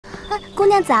姑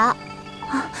娘早。啊，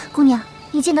姑娘，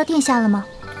你见到殿下了吗？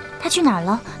他去哪儿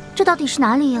了？这到底是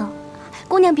哪里呀？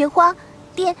姑娘别慌，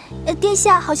殿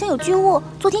下好像有军务，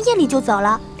昨天夜里就走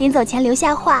了，临走前留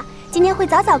下话，今天会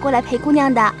早早过来陪姑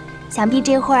娘的。想必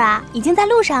这会儿啊，已经在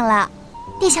路上了。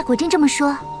殿下果真这么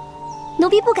说？奴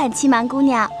婢不敢欺瞒姑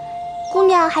娘，姑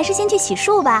娘还是先去洗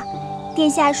漱吧。殿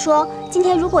下说，今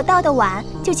天如果到得晚，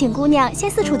就请姑娘先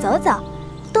四处走走。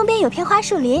东边有片花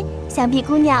树林，想必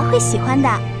姑娘会喜欢的。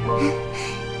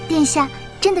殿下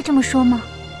真的这么说吗？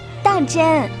当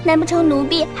真，难不成奴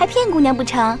婢还骗姑娘不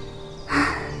成？啊，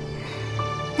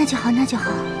那就好，那就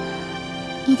好。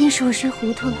一定是我睡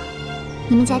糊涂了。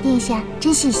你们家殿下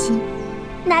真细心。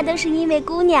那都是因为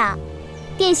姑娘。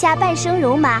殿下半生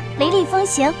戎马，雷厉风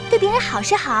行，对别人好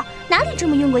是好，哪里这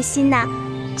么用过心呢？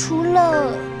除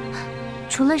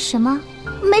了什么？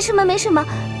没什么，没什么。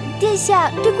殿下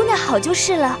对姑娘好就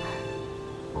是了。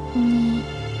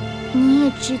你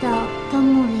也知道端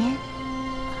木莲？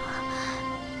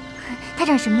他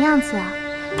长什么样子啊？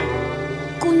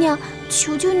姑娘，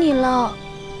求求你了。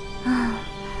啊，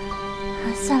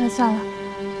算了算了，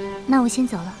那我先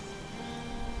走了。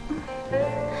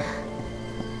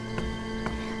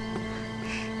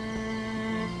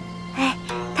哎，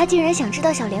他竟然想知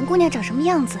道小莲姑娘长什么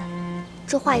样子。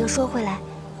这话又说回来，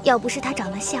要不是她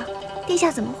长得像，殿下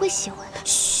怎么会喜欢她？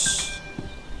嘘。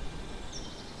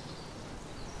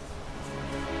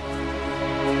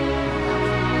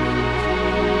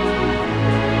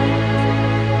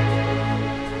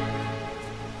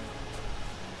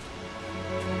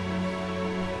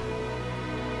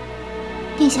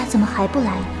殿下怎么还不来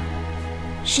呢？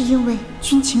是因为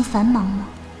军情繁忙吗？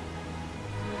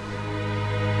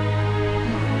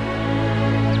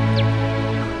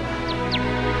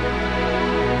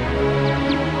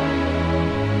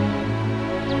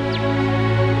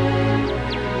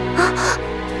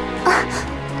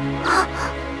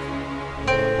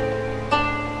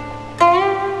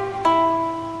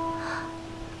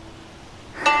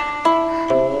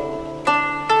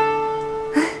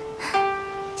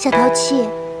小淘气，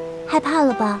害怕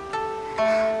了吧？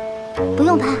不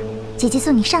用怕，姐姐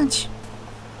送你上去。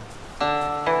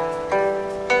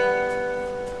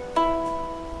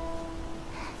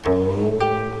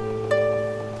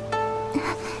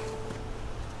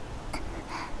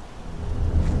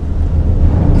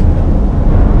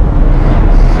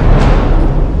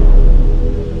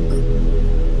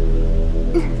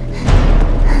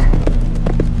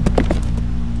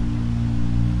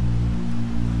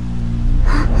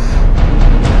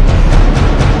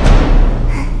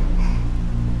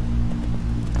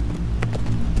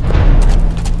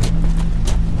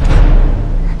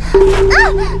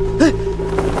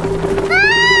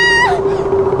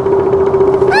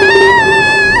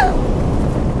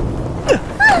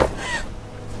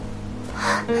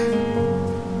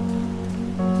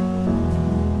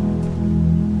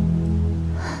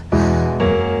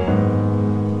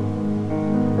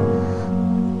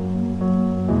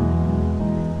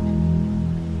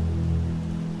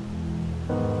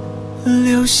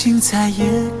流星在夜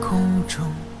空中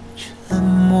沉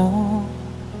默，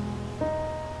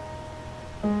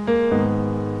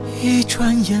一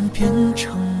转眼变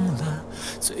成了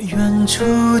最远处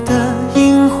的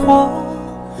萤火，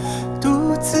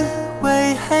独自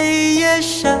为黑夜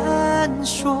闪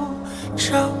烁，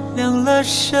照亮了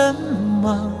什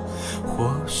么？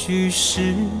或许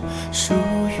是属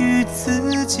于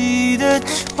自己的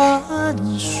传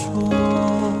说。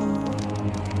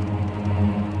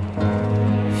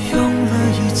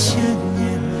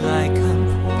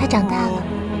他长大了，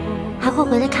还会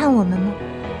回来看我们吗？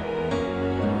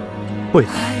会的。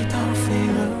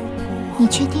你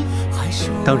确定？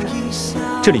当然，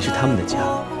这里是他们的家。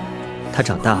他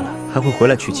长大了还会回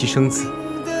来娶妻生子，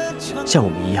像我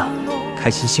们一样开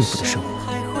心幸福的生活。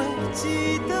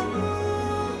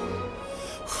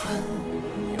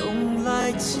用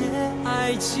来解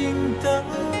爱情的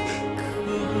渴，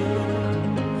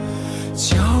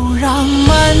就让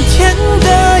满天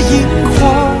的萤火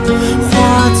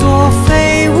化作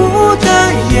飞舞的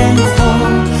烟火，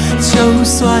就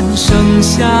算剩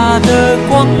下的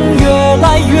光越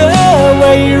来越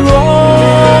微弱，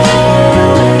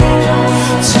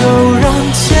就让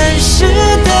前世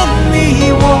的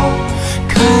你我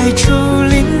开出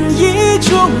另一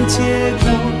种结果，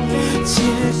解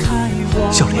开我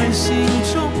们心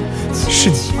中是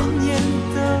你吗？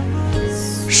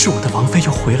是我的王妃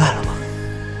又回来了吗？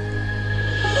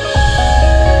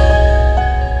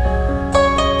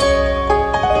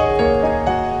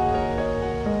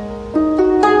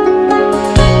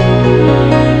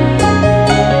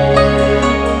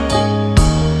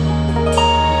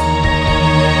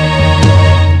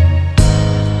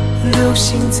流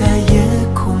星在夜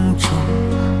空中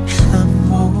沉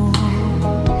默，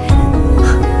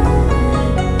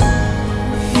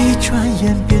一转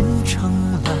眼变成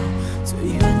了最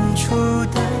远处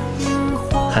的萤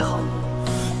火。还好，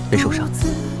没受伤。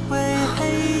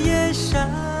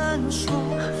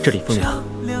这里风凉。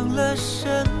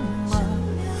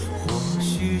或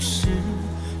许是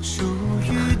属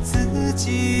于自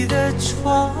己的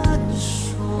传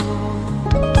说，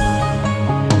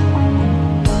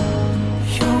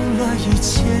用了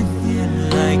1000年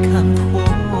来看破，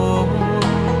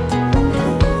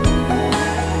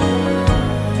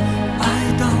爱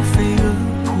到飞蛾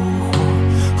扑火，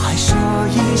还说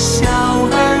一笑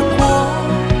而过，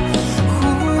忽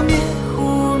灭忽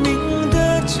明的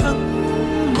承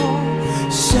诺，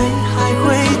谁还会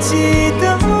记得？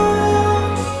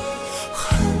恨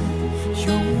用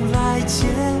来解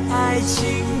爱情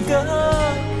的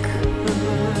渴，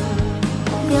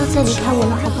不要再离开我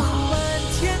了，好不好？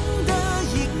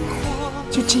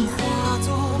就这样，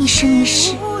一生一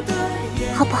世，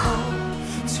好不好？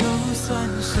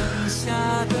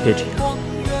别这样，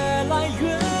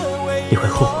你会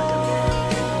后悔的。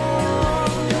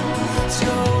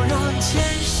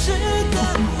我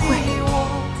不会。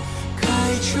开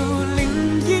出另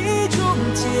一种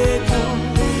结果，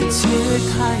解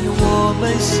开我们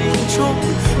心中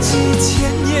几千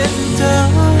年的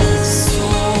锁，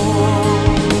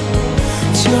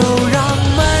就让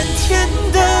满天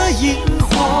的萤火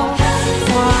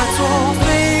化作飞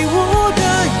舞的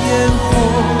烟火，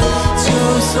就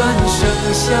算剩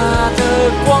下的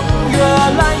光越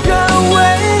来越微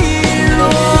弱，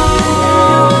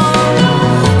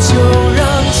就让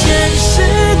前世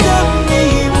的你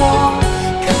我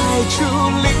开出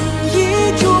另一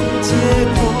种结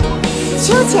果，秋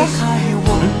千，解开我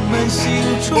们心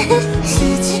中几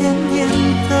千年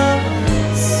的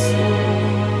锁，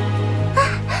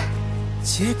解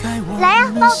开我来啊，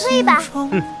帮我推一把。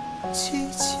几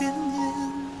千年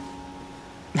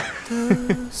的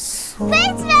锁。飞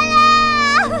起来啦！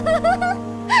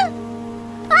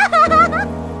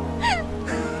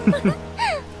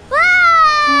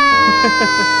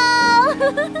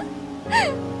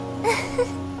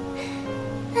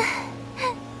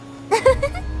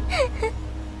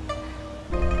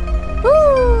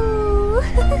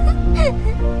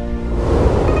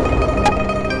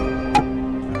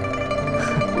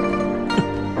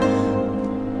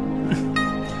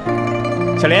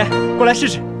小莲，过来试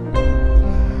试。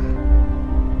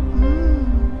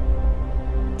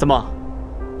怎么，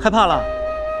害怕了？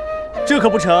这可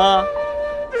不成啊！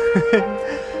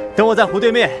等我在湖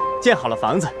对面建好了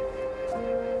房子，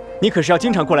你可是要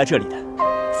经常过来这里的。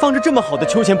放着这么好的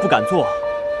秋千不敢坐，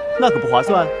那可不划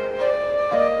算。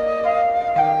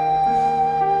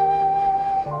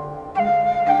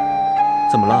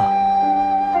怎么了？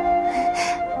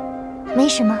没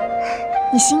什么，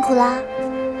你辛苦啦，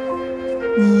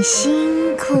你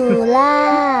辛苦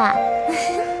啦。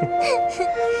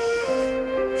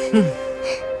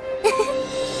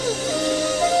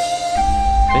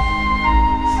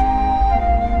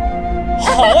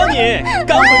好啊你，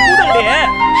敢毁姑的脸！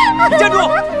站住！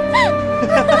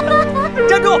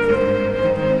站住！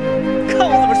看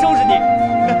我怎么收拾你！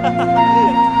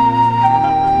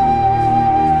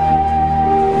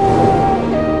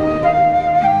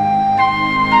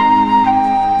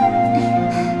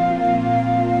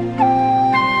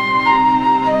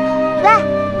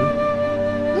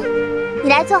你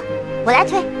来坐，我来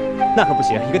推。那可不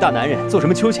行，一个大男人做什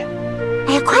么秋千？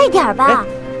哎呀，快点吧！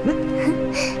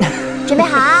准备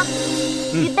好，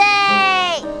预备，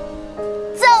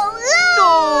走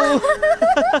喽！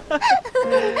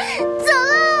走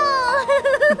喽！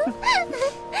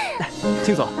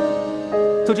请坐，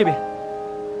坐这边。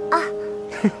啊。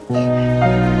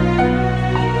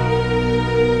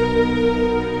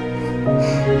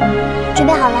准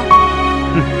备好了。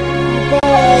预备。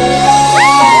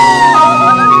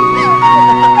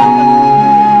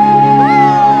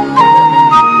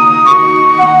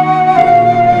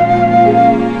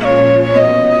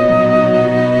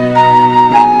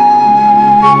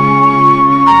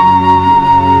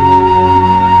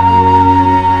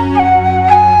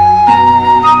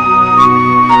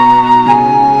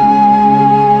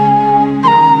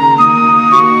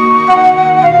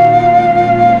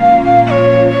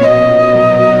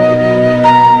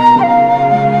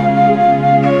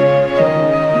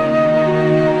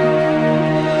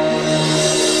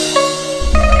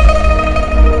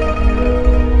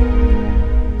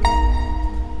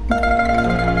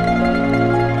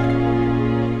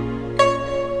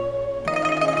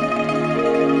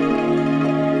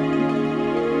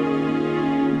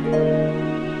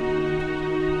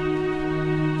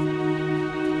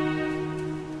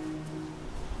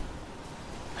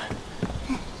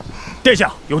殿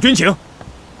下有军情。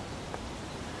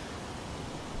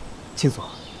青锁，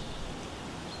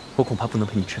我恐怕不能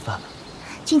陪你吃饭了。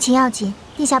军情要紧，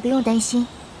殿下不用担心，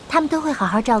他们都会好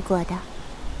好照顾我的。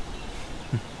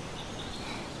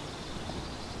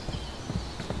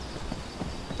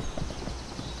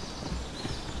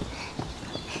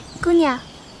姑娘，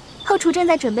后厨正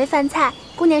在准备饭菜，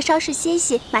姑娘稍事歇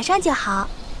息，马上就好。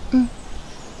嗯。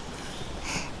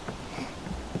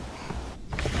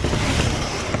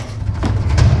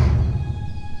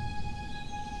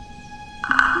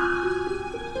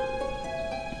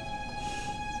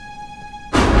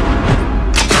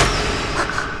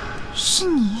是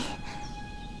你？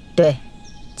对，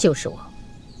就是我。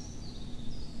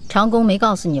长公没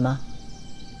告诉你吗？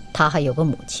他还有个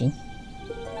母亲。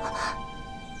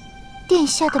殿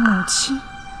下的母亲？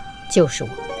就是我。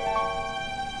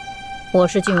我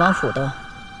是郡王府的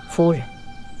夫人，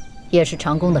也是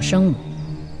长公的生母。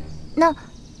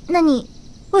那你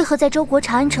为何在周国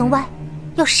长安城外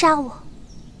要杀我？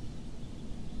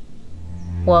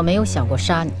我没有想过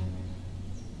杀你，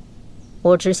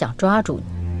我只想抓住你，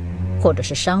或者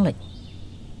是伤了你，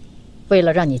为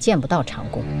了让你见不到长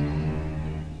公。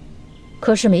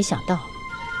可是没想到，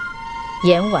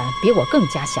严婉比我更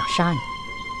加想杀你，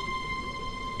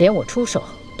连我出手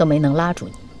都没能拉住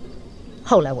你。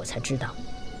后来我才知道，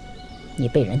你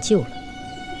被人救了。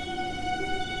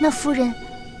那夫人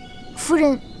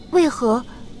为何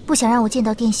不想让我见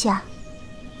到殿下？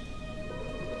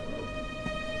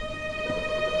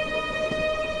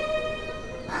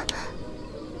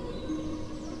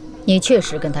你确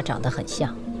实跟他长得很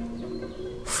像。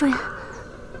夫人，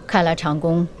看来长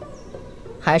公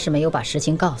还是没有把实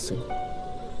情告诉你。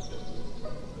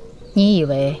你以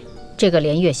为这个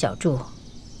连月小筑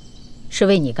是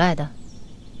为你盖的？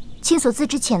卿所资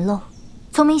之浅陋，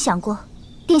从没想过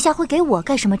殿下会给我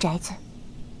盖什么宅子。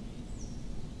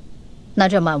那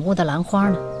这满屋的兰花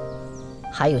呢？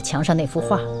还有墙上那幅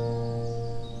画，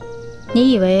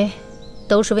你以为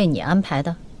都是为你安排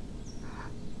的？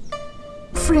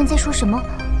夫人在说什么？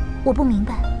我不明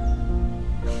白。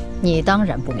你当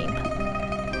然不明白。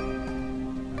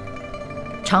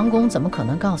长公怎么可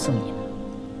能告诉你呢？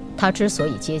他之所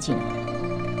以接近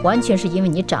你，完全是因为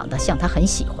你长得像他很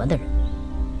喜欢的人。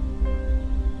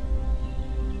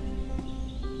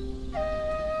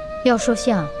要说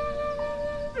像，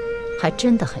还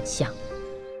真的很像。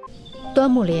端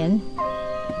木莲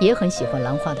也很喜欢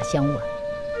兰花的香味。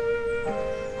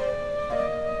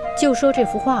就说这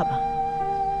幅画吧，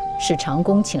是长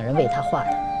公请人为他画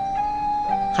的。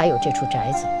还有这处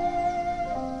宅子，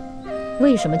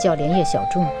为什么叫莲叶小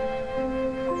筑呢？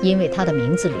因为他的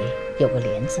名字里有个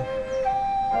莲字。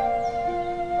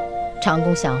长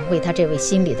公想为他这位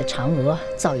心里的嫦娥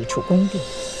造一处宫殿，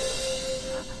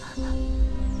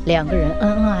两个人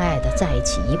恩恩爱爱的在一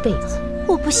起一辈子。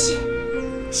我不信。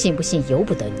信不信由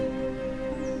不得你，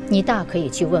你大可以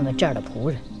去问问这儿的仆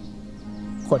人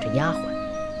或者丫鬟，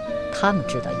他们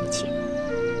知道一切。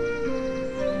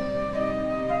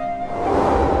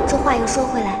这话又说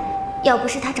回来，要不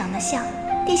是他长得像，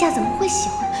殿下怎么会喜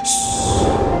欢？嘘。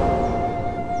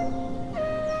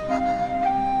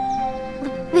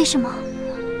为什么？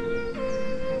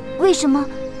为什么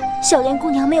小莲姑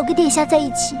娘没有跟殿下在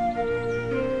一起？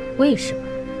为什么？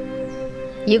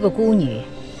一个孤女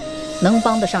能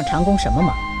帮得上长公什么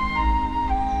忙？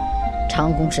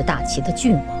长公是大齐的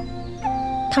郡王，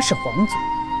他是皇族，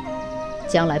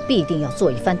将来必定要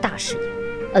做一番大事业，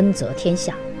恩泽天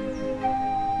下。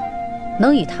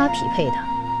能与他匹配的，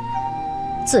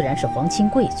自然是皇亲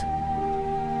贵族。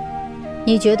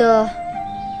你觉得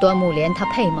端木莲他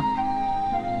配吗？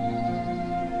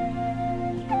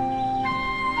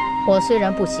我虽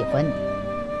然不喜欢你，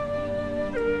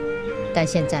但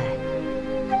现在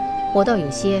我倒有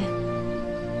些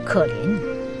可怜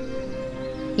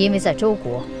你，因为在周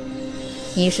国，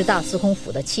你是大司空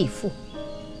府的弃妇；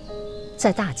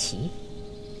在大齐，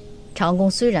长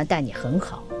公虽然待你很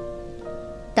好，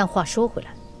但话说回来，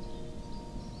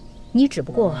你只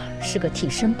不过是个替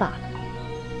身罢了。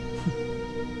哼，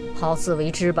好自为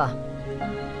之吧。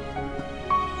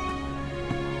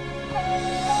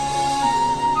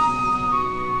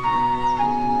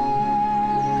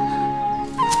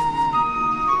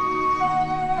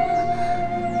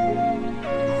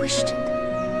不会是真的，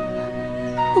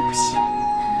我不信！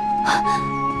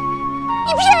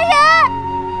你骗人！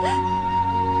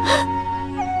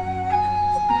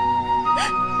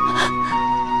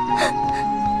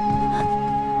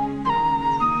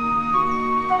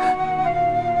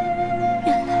原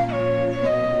来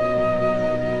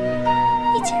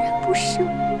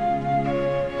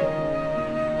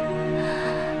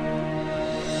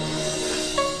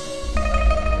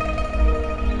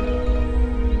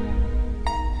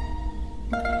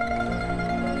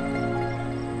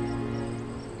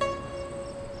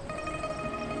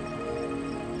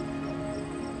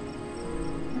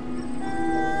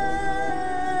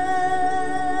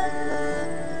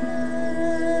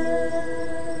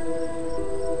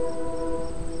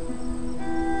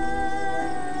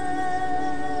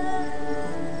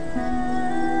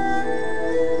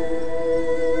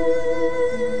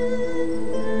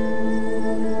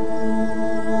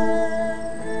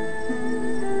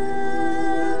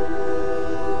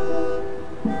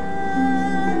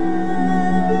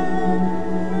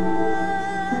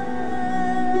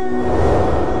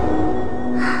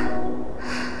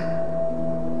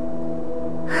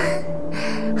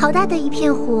好大的一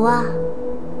片湖啊！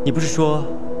你不是说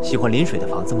喜欢临水的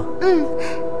房子吗？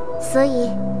所以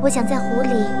我想在湖里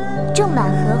种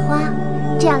满荷花，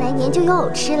这样来年就有藕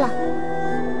吃了。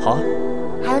好啊。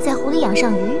还要在湖里养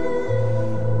上鱼。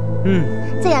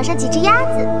再养上几只鸭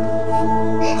子。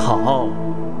好。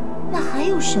那还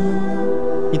有什么呢？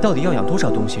你到底要养多少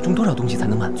东西，种多少东西才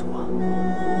能满足啊？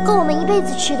够我们一辈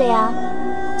子吃的呀！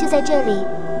就在这里，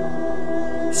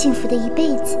幸福的一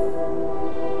辈子。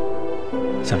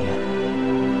小莲。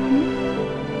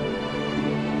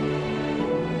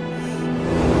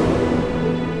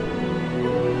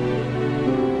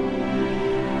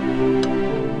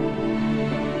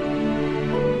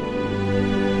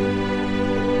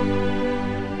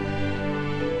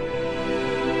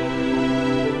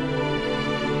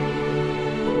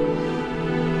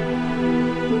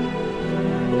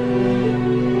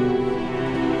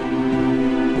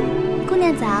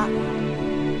早。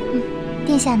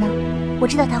殿下呢？我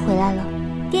知道他回来了。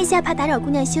殿下怕打扰姑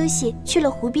娘休息，去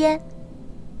了湖边。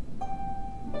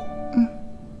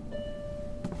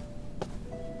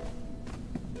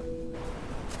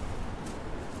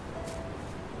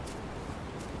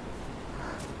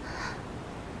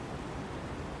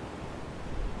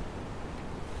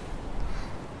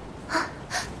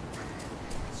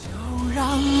就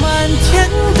让满天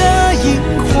的萤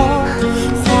火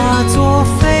化作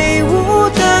飞舞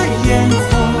的烟火，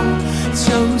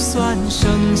就算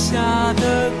剩下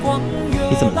的光越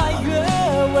来越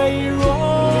微弱，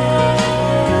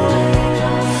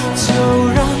就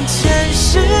让前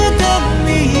世的你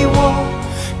我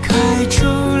开出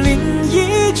另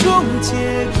一种结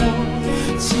果，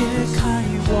解开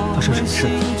我们心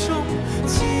中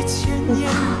几千年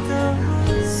的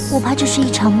我怕这是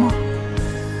一场梦，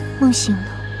梦醒了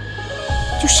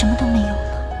就什么都没有了。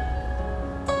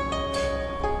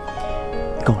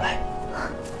跟我来。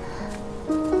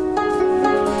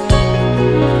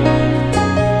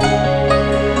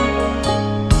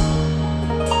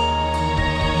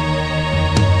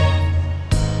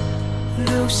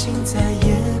流星在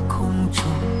夜空中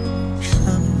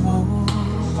沉默。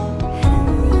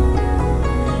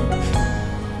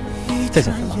在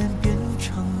讲什么？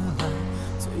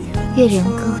越人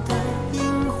歌。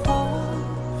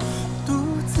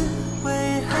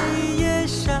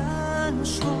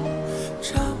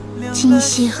今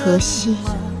夕何夕，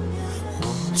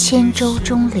千舟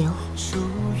中流。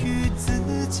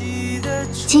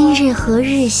今日何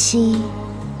日兮，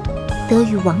得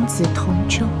与王子同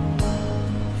舟。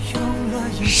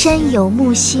山有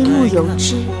木兮木有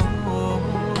枝，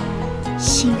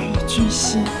心悦君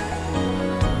兮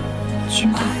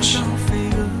君不知。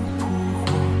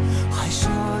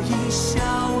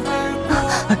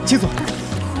青总，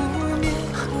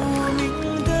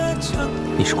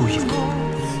你是故意的。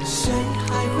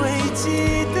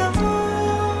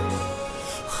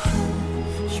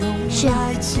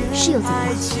是又怎么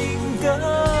了？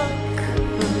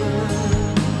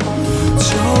就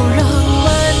让满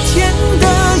天的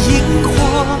萤火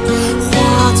化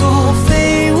作飞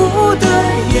舞的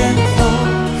烟火，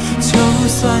就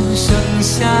算剩下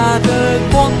的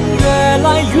光越来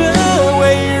越微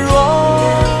弱，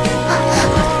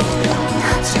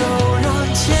就让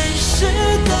前世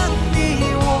的你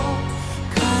我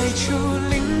开出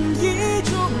另一种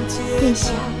结果，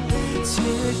解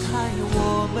开我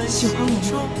们心中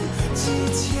几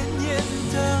千年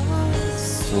的锁。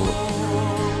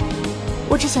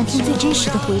我只想听最真实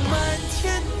的回答。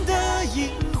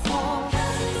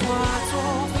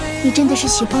你真的是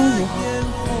喜欢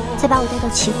我，才把我带到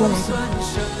齐国来的吗？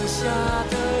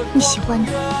你喜欢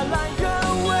的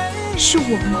是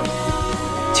我吗？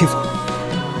青总，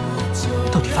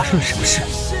到底发生了什么事？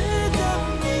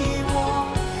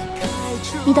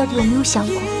你到底有没有想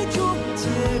过，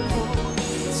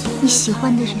你喜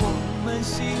欢的人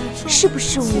是不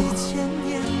是我，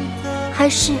还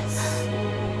是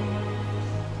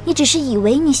你只是以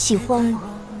为你喜欢我？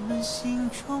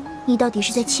你到底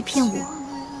是在欺骗我，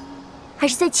还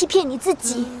是在欺骗你自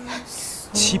己？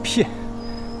欺骗？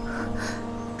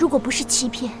如果不是欺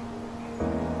骗，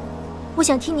我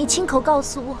想听你亲口告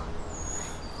诉我，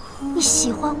你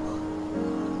喜欢我，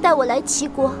带我来齐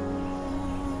国，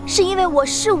是因为我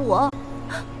是我，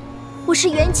我是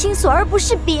袁清所，而不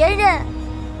是别人。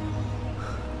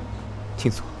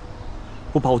青总，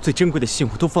我把我最珍贵的信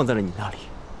物都放在了你那里，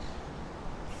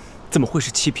怎么会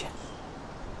是欺骗？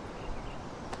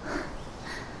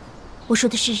我说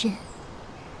的是人，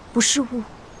不是物。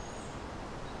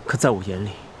可在我眼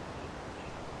里，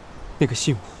那个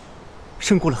信物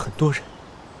胜过了很多人。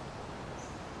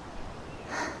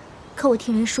可我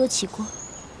听人说起过，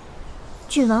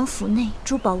郡王府内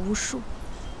珠宝无数，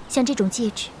像这种戒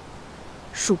指，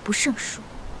数不胜数。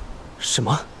什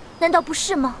么？难道不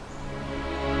是吗？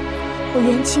我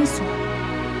元清所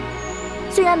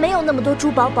虽然没有那么多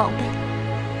珠宝宝贝，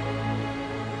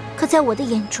可在我的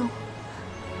眼中，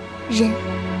人，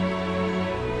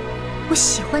我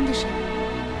喜欢的人，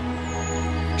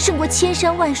胜过千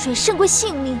山万水，胜过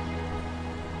性命。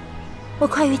我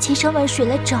跨越千山万水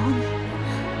来找你，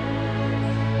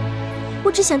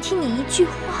我只想听你一句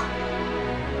话，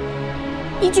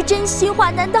一句真心话。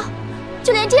难道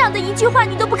就连这样的一句话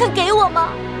你都不肯给我吗？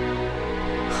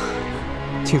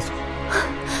青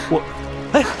锁，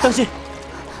哎，当心！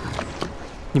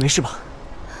你没事吧？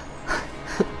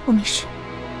我没事。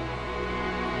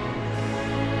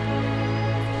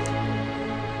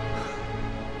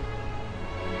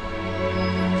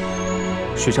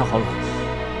水上好冷，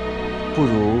不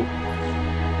如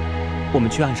我们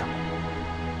去岸上。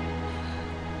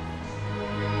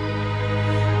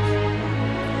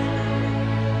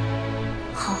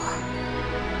好啊。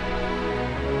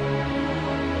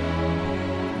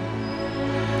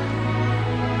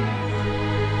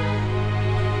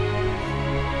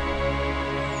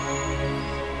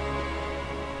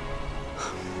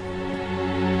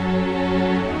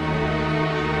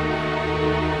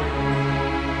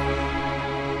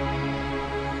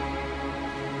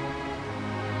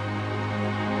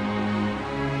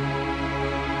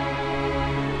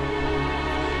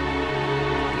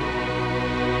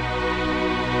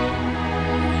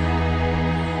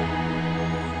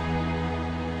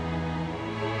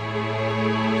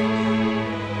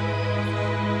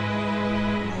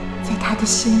他的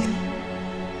心里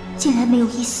竟然没有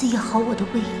一丝一毫我的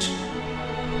位置，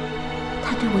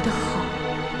他对我的好，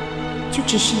就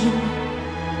只是因为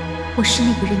我是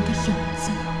那个人的影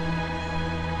子吗？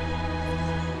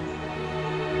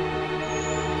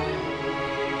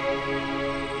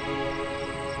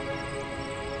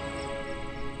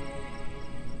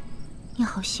你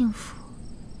好幸福，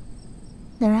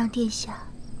能让殿下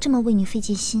这么为你费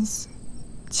尽心思，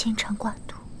牵肠挂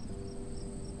肚。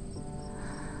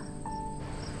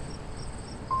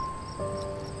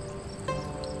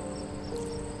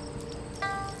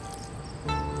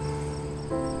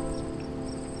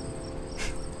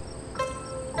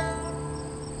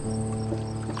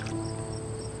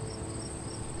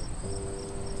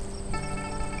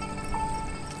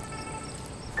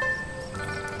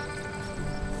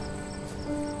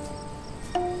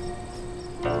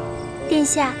殿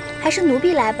下，还是奴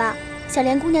婢来吧。小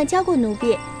莲姑娘教过奴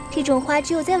婢，这种花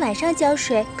只有在晚上浇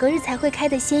水，隔日才会开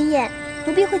得鲜艳。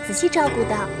奴婢会仔细照顾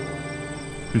的。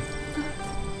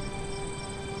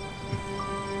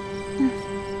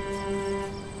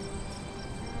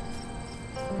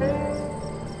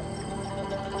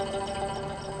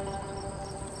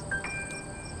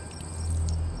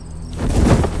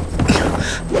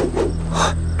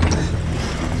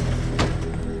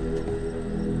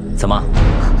怎么？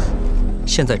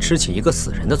现在吃起一个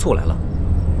死人的醋来了？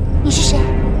你是谁？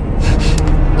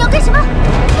你要干什么？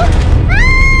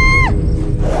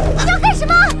你要干什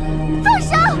么？放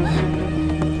手！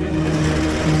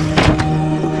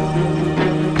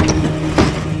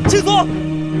青锁！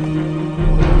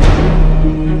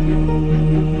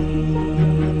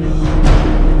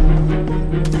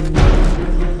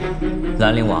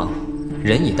兰陵王，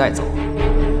人已带走。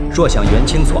若想元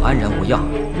清所安然无恙，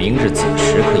明日子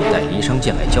时可以带离殇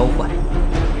剑来交换。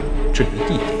至于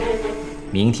地点，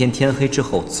明天天黑之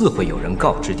后自会有人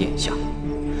告知殿下。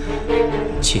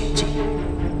切记，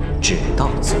只到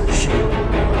子时。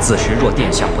子时若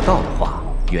殿下不到的话，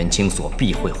元清所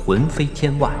必会魂飞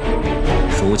天外。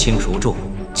孰轻孰重，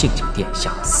敬请殿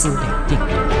下思量定夺。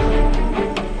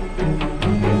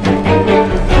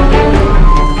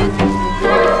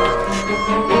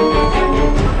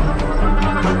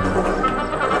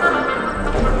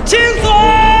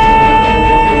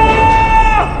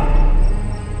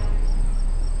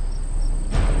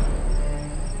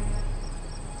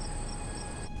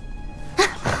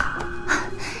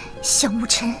小牧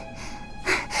尘，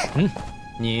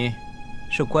你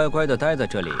是乖乖的待在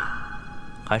这里，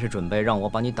还是准备让我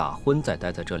把你打昏再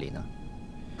待在这里呢？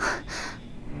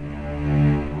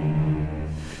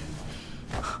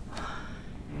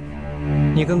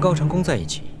你跟高长恭在一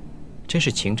起，真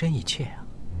是情真意切啊！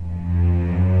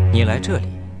你来这里，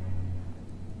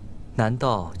难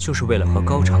道就是为了和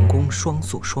高长恭双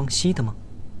宿双栖的吗？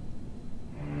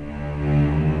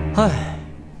唉，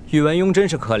宇文邕真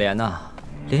是可怜呐，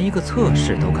连一个侧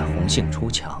室都敢红杏出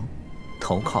墙，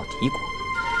投靠敌国。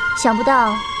想不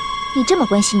到你这么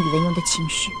关心宇文邕的情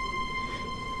绪。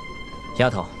丫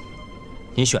头，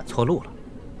你选错路了。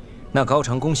那高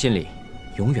长恭心里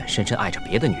永远深深爱着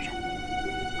别的女人，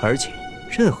而且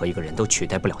任何一个人都取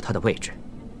代不了他的位置。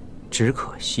只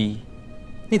可惜，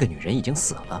那个女人已经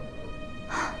死了。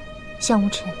向无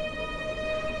尘，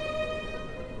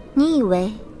你以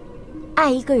为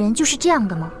爱一个人就是这样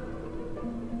的吗？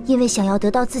因为想要得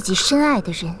到自己深爱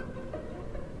的人，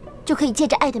就可以借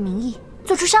着爱的名义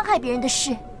做出伤害别人的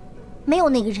事。没有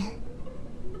那个人，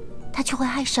他就会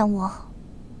爱上我。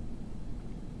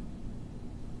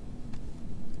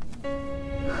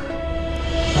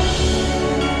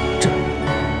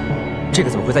这个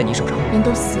怎么会在你手上？人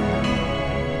都死了，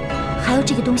还要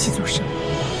这个东西做什么？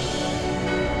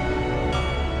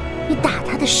你打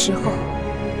他的时候，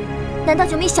难道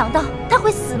就没想到他会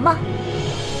死吗？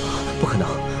不可能！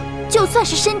就算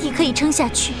是身体可以撑下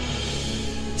去，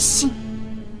心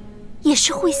也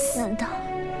是会死的。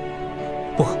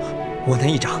不，我那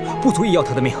一掌不足以要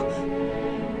他的命，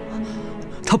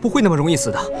他不会那么容易死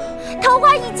的。桃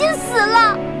花已经死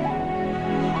了，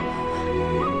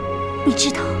你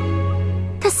知道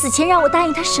他死前让我答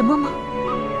应他什么吗？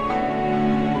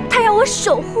他让我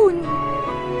守护你，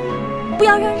不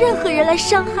要让任何人来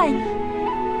伤害你。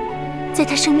在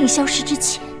他生命消失之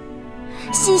前，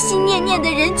心心念念的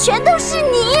人全都是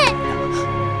你。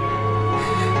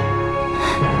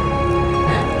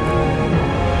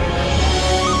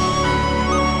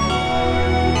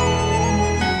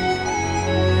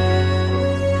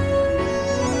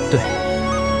对，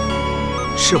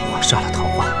是我杀了桃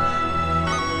花，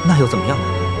那又怎么样呢？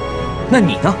那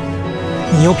你呢？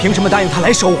你又凭什么答应他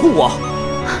来守护我？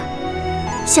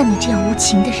像你这样无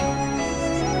情的人，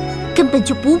根本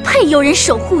就不配有人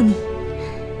守护你。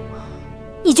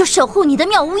你就守护你的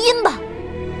妙无音吧。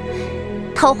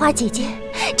桃花姐姐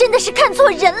真的是看错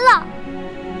人了。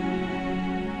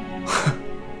哼，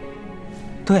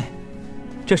对，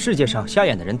这世界上瞎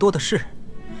眼的人多的是。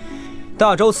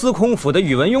大周司空府的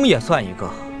宇文邕也算一个。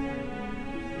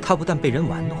他不但被人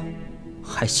玩弄，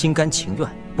还心甘情愿、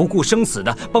不顾生死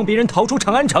的帮别人逃出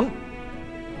长安城。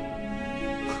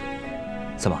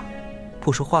怎么，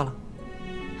不说话了？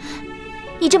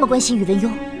你这么关心宇文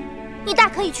邕，你大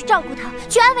可以去照顾他，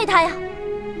去安慰他呀。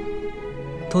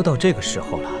都到这个时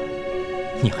候了，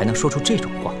你还能说出这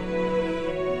种话？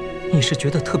你是觉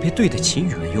得特别对得起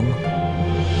宇文邕吗？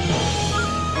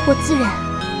我自然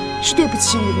是对不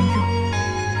起宇文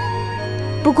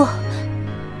邕，不过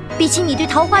比起你对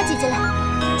桃花姐姐来，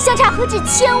相差何止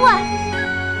千万。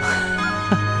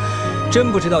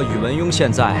真不知道宇文邕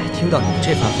现在听到你的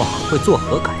这番话会作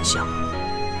何感想。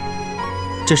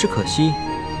只是可惜，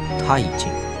他已经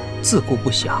自顾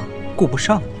不暇，顾不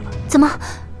上你了。怎么，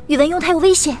宇文邕他有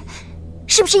危险？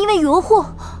是不是因为宇文护？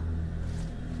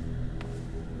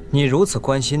你如此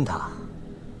关心他，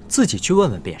自己去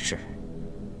问问便是。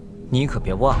你可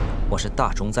别忘了，我是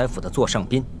大冢宰府的座上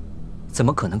宾，怎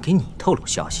么可能给你透露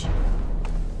消息？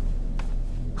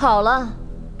好了，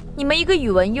你们一个宇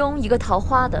文邕，一个桃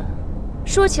花的，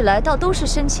说起来倒都是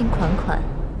深情款款。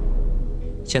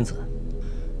仙子，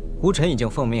吴尘已经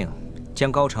奉命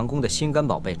将高长恭的心肝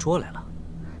宝贝捉来了。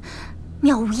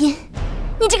妙无音，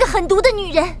你这个狠毒的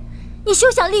女人，你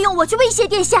休想利用我去威胁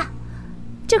殿下。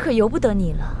这可由不得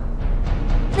你了，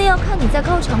那要看你在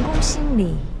高长恭心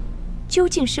里究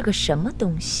竟是个什么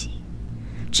东西，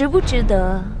值不值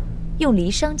得用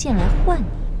离殇剑来换你？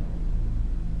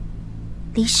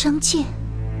离殇剑？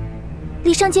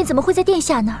离殇剑怎么会在殿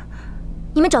下那儿？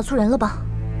你们找错人了吧？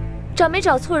找没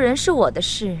找错人是我的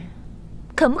事，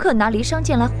肯不肯拿离殇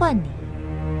剑来换你，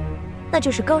那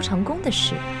就是高长恭的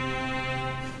事。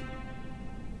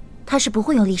他是不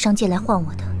会用离殇剑来换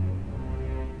我的，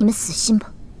你们死心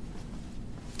吧。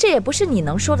这也不是你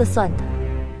能说了算的。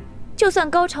就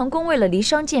算高长恭为了离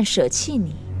殇剑舍弃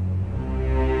你，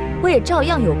我也照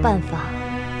样有办法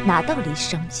拿到离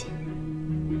殇剑。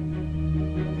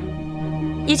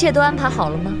一切都安排好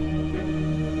了吗？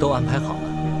都安排好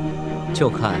了，就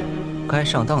看该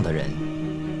上当的人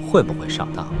会不会上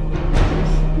当。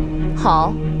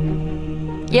好，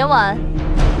严婉，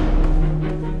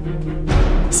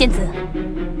仙子，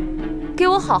给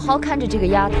我好好看着这个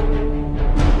丫头，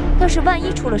要是万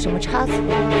一出了什么差错，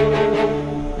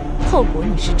后果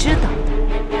你是知道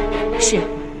的。是，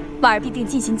婉儿必定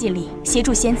尽心尽力协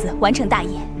助仙子完成大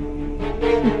业。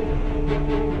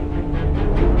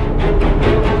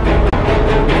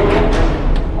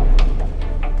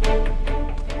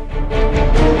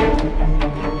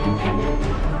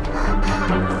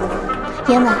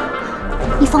严婉，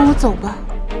你放我走吧。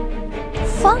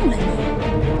放了你，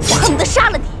我恨不得杀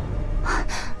了你。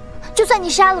就算你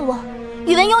杀了我，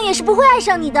宇文邕也是不会爱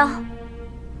上你的。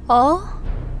哦，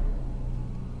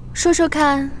说说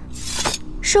看，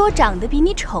是我长得比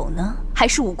你丑呢，还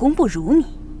是武功不如你？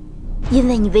因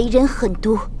为你为人狠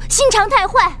毒，心肠太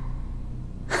坏。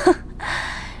哼，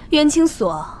袁清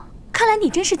所，看来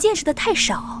你真是见识的太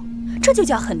少，这就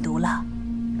叫狠毒了。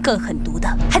更狠毒的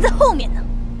还在后面呢。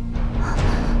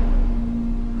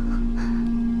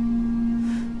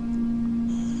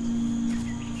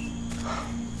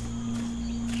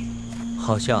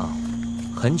好像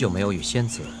很久没有与仙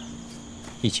子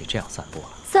一起这样散步了。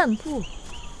散步？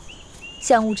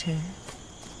香无尘，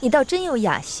你倒真有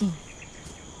雅兴。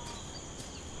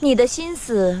你的心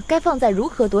思该放在如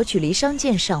何夺取离殇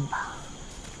剑上吧？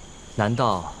难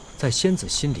道在仙子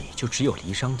心里就只有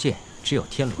离殇剑，只有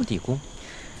天罗地宫？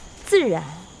自然，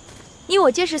你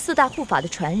我皆是四大护法的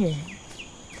传人，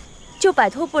就摆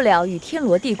脱不了与天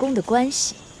罗地宫的关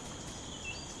系。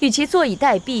与其坐以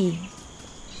待毙，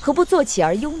何不坐起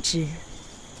而拥之？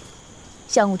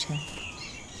香无尘，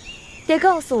得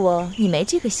告诉我你没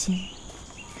这个心。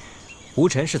无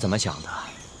尘是怎么想的，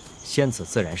仙子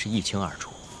自然是一清二楚。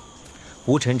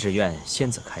无尘只愿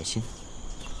仙子开心。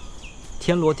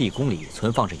天罗地宫里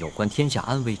存放着有关天下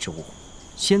安危之物，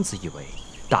仙子以为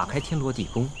打开天罗地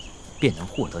宫便能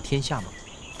获得天下吗？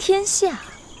天下？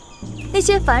那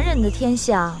些凡人的天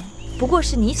下，不过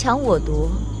是你抢我夺，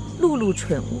碌碌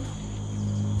蠢物，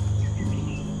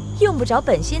用不着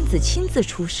本仙子亲自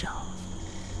出手，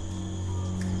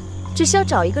只需要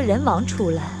找一个人王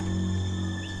出来，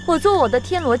我做我的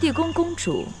天罗地宫公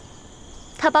主，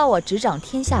他把我执掌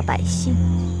天下百姓，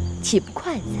岂不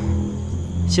快哉？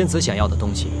仙子想要的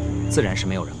东西，自然是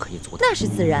没有人可以阻挡。那是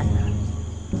自然的。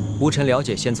无尘了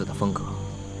解仙子的风格，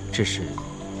只是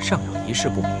尚有一事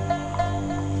不明：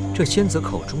这仙子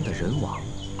口中的人王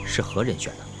是何人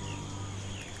选的？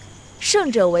胜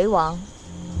者为王。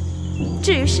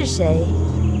至于是谁，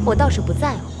我倒是不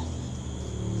在乎。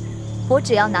我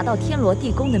只要拿到天罗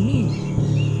地宫的秘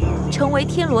密，成为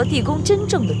天罗地宫真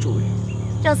正的主人，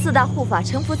让四大护法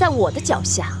臣服在我的脚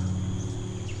下。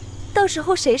到时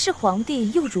候谁是皇帝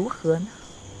又如何呢？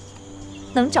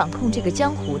能掌控这个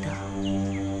江湖的，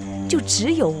就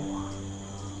只有我，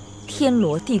天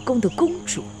罗地宫的公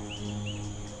主。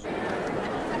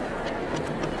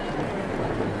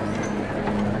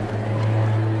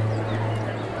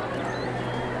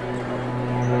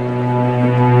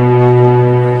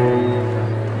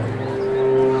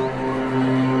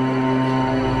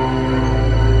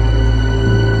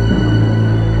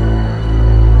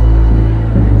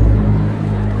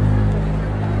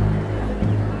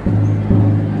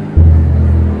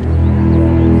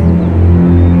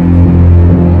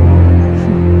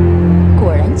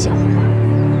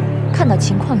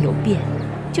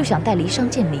就想带离殇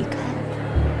剑离开，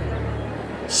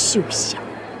休想！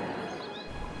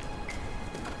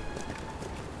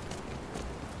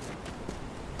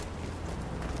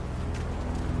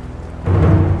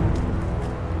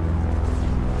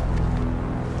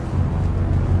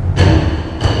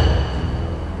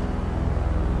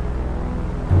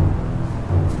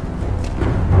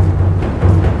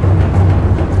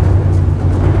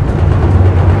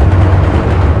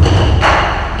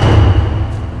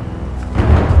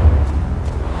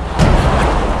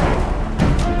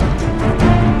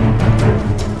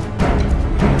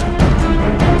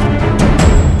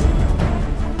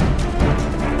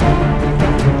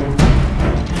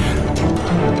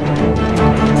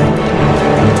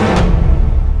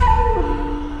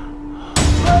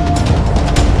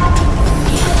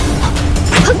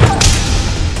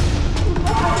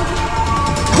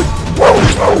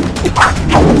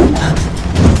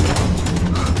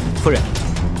夫人，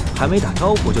还没打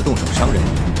招呼就动手伤人，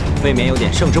未免有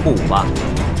点胜之不武吧？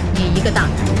你一个大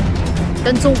男人，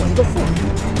跟踪我一个妇人，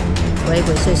鬼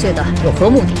鬼祟祟的有何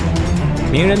目的？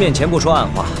明人面前不说暗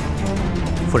话。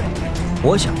夫人，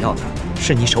我想要的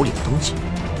是你手里的东西。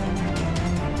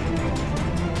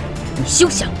你休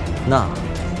想！那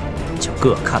就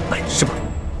各看本事吧。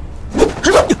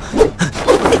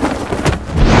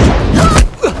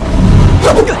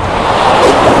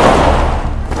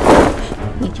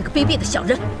你这个卑鄙的小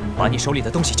人！把你手里的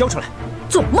东西交出来！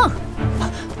做梦！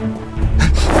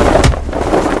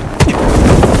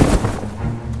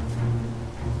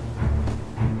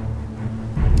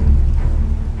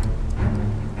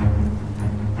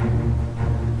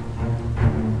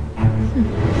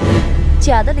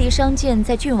假的离殇剑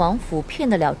在郡王府骗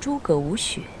得了诸葛无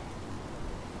雪，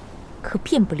可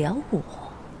骗不了我。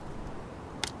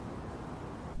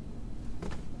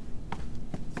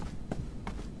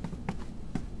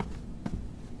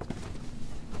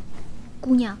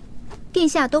姑娘，殿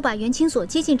下都把元清所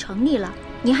接进城里了，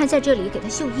您还在这里给他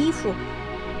绣衣服，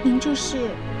您这是……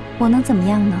我能怎么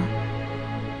样呢？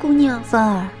姑娘，芬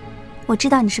儿，我知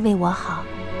道你是为我好，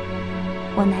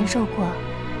我难受过，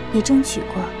也争取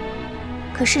过，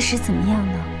可事实怎么样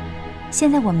呢？现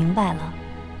在我明白了，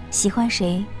喜欢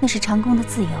谁那是长宫的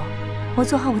自由，我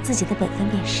做好我自己的本分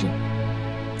便是，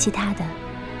其他的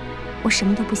我什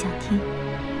么都不想听，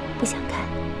不想看。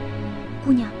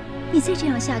姑娘，你再这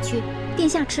样下去，殿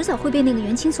下迟早会被那个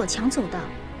元清所抢走的。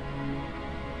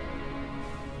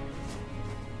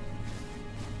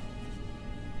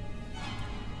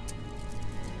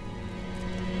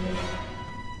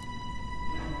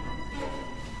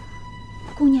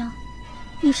姑娘，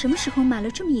你什么时候买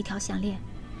了这么一条项链？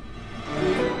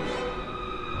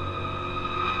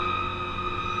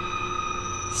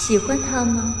喜欢他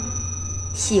吗？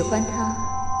喜欢他，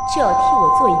就要替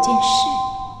我做一件事。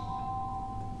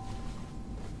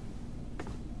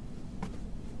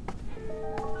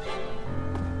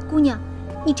姑娘，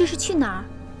你这是去哪儿？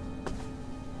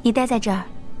你待在这儿，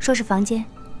收拾房间，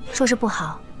收拾不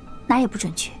好，哪也不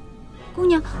准去。姑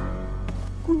娘，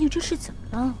姑娘这是怎么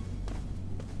了？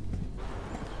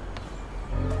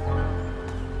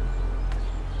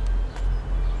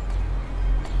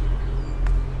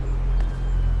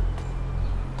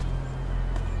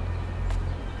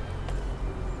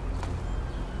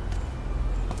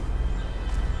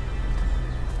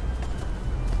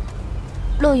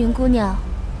落云姑娘，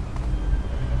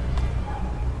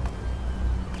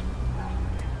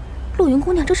落云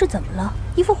姑娘这是怎么了？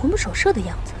一副魂不守舍的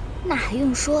样子。那还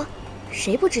用说？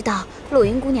谁不知道落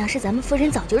云姑娘是咱们夫人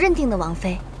早就认定的王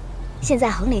妃？现在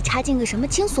横里插进个什么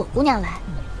青锁姑娘来，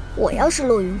我要是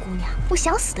落云姑娘，我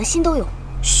想死的心都有。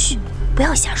嘘，不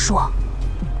要瞎说。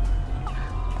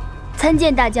参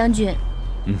见大将军。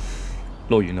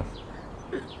落云呢？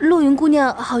落云姑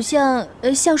娘好像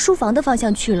向书房的方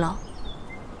向去了。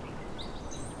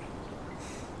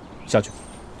下去。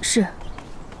是。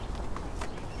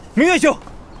明月兄，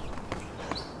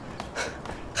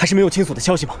还是没有青锁的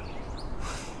消息吗？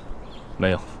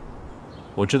没有，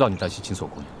我知道你担心青锁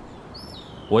姑娘，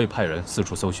我也派人四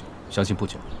处搜寻，相信不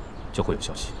久就会有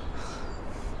消息。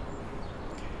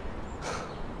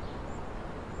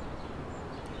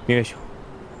明月兄，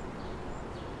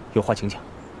有话请讲。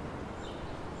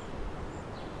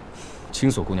青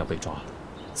锁姑娘被抓了，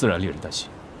自然令人担心。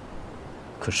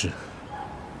可是，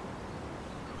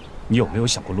你有没有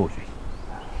想过落云？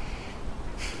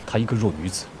她一个弱女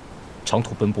子，长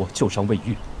途奔波，旧伤未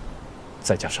愈，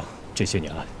再加上这些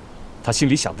年来，她心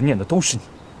里想的念的都是你。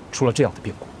出了这样的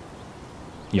变故，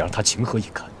你让她情何以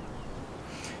堪？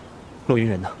落云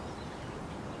人呢？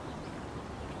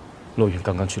落云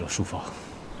刚刚去了书房。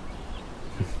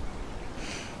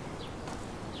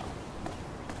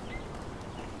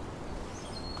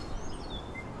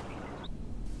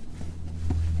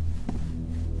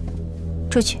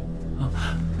出去。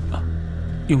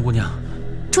云姑娘。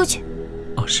出去。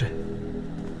哦，是。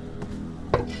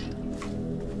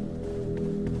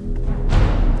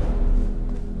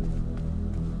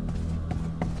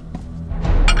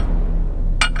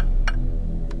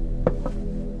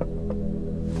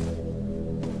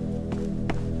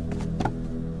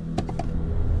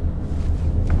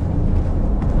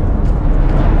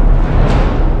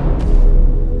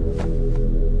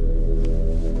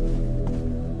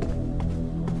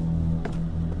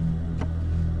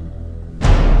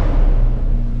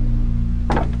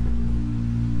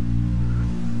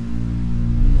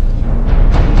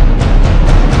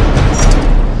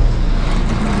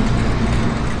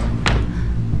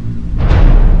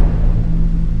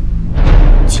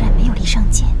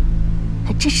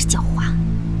真是狡猾。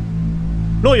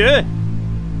落云，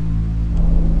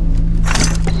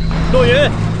落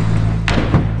云，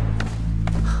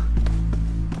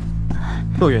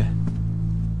落云，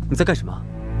你在干什么？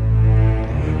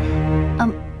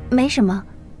没什么，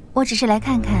我只是来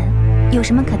看看有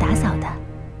什么可打扫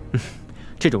的。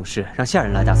这种事让下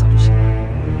人来打扫就行了。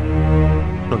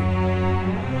落云，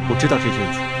我知道这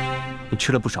阵子你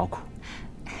吃了不少苦。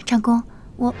长公，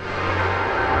我。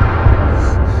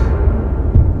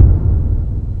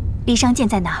离殇剑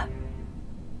在哪儿？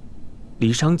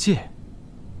离殇剑？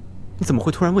你怎么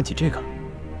会突然问起这个？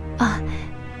啊，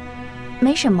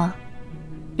没什么，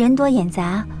人多眼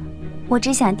杂，我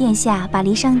只想殿下把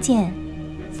离殇剑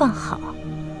放好。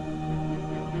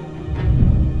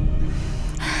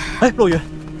哎，落云，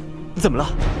你怎么了？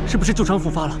是不是旧伤复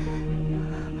发了？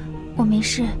我没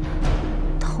事，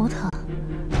头疼。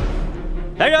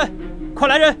来人，快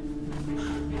来人！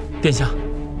殿下，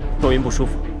落云不舒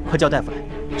服，快叫大夫来。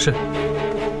是。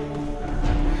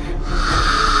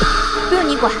不用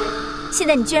你管，现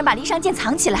在你居然把离殇剑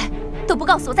藏起来，都不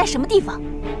告诉我在什么地方。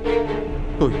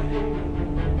落云，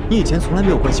你以前从来没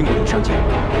有关心过离殇剑。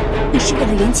你是为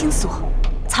了元清锁，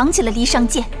藏起了离殇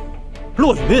剑。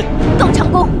落云，窦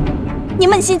长公，你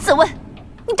扪心自问，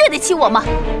你对得起我吗？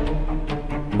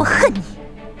我恨你。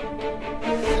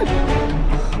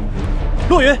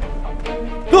落云，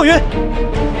落云。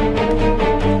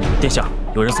殿下，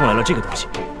有人送来了这个东西，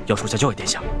要属下交给殿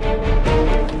下。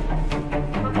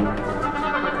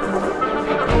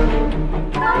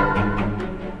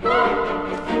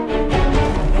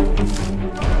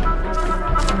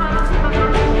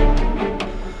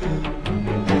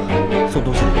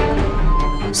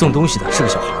送东西的是个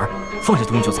小孩，放下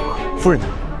东西就走了。夫人呢？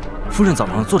夫人早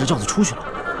上坐着轿子出去了。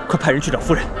快派人去找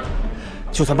夫人，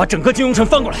就算把整个金庸城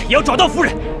翻过来，也要找到夫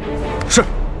人。是。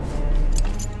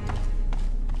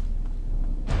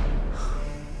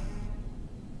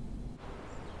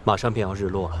马上便要日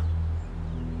落了，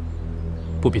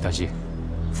不必担心，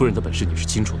夫人的本事你是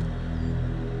清楚的，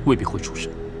未必会出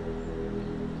事。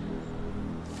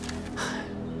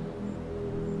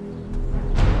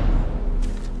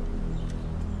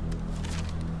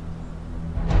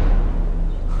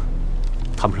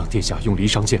他们让殿下用离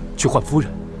殇剑去换夫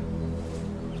人，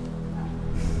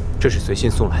这是随信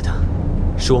送来的，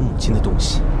是我母亲的东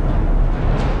西。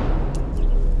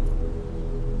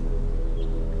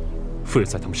夫人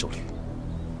在他们手里，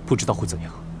不知道会怎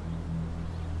样。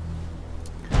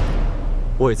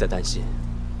我也在担心，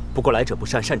不过来者不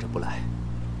善，善者不来。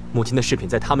母亲的饰品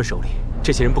在他们手里，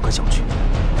这些人不可小觑。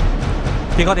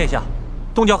禀告殿下，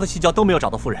东郊和西郊都没有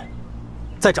找到夫人，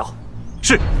再找。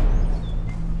是。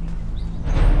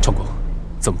长公，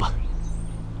怎么办？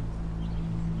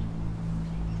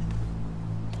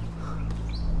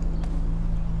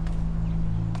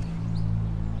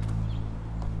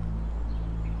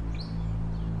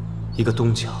一个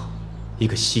东郊，一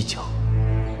个西郊，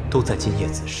都在今夜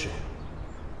子时，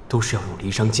都是要用离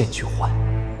殇剑去换。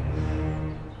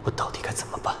我到底该怎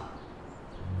么办？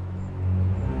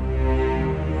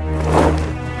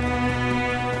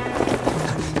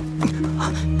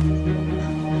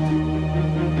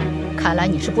看来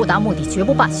你是不达目的绝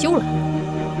不罢休了。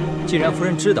既然夫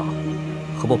人知道，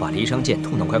何不把离殇剑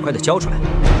痛痛快快地交出来？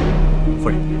夫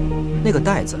人，那个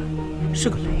袋子是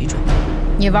个累赘。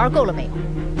你玩够了没有？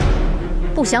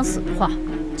不想死的话，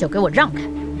就给我让开。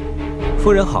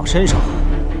夫人好身手，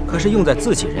可是用在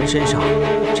自己人身上，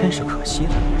真是可惜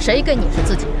了。谁跟你是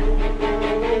自己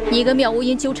人？你跟妙无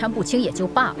音纠缠不清也就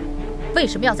罢了，为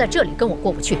什么要在这里跟我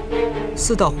过不去？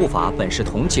四大护法本是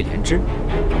同气连枝，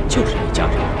就是一家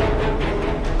人。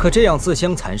可这样自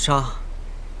相残杀，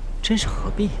真是何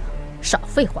必呢？少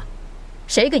废话，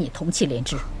谁跟你同气连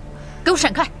枝？给我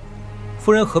闪开！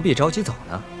夫人何必着急走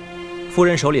呢？夫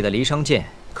人手里的离殇剑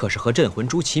可是和镇魂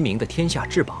珠齐名的天下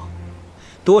至宝，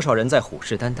多少人在虎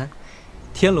视眈眈。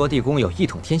天罗地宫有一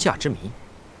统天下之谜，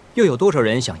又有多少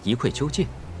人想一窥究竟？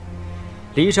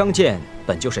离殇剑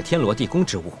本就是天罗地宫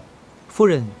之物，夫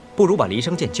人不如把离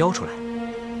殇剑交出来，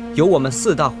由我们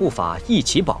四大护法一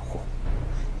起保护，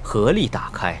合力打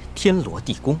开天罗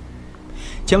地宫，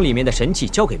将里面的神器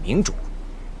交给明主，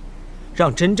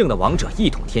让真正的王者一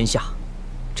统天下，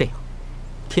这样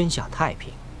天下太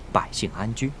平，百姓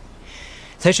安居，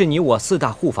才是你我四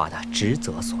大护法的职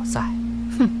责所在。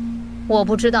哼，我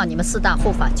不知道你们四大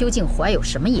护法究竟怀有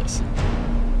什么野心。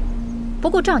不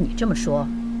过照你这么说，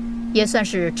也算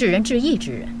是至仁至义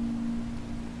之人。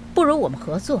不如我们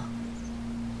合作，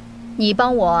你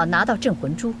帮我拿到镇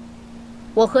魂珠，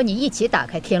我和你一起打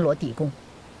开天罗地宫，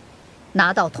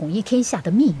拿到统一天下的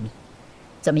秘密，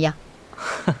怎么样？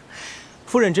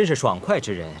夫人真是爽快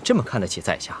之人，这么看得起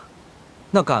在下。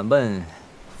那敢问，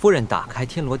夫人打开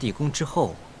天罗地宫之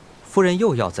后，夫人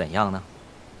又要怎样呢？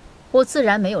我自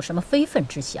然没有什么非分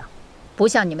之想，不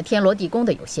像你们天罗地宫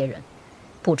的有些人，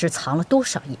不知藏了多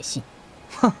少野心。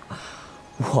哼，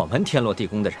我们天罗地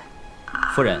宫的人，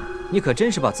夫人，你可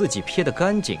真是把自己撇得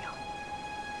干净啊。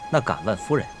那敢问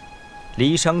夫人，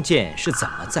离殇剑是怎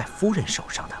么在夫人手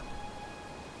上的？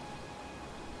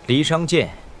离殇剑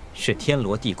是天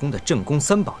罗地宫的镇宫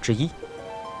三宝之一，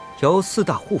由四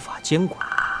大护法监管。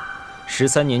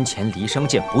13年前，离殇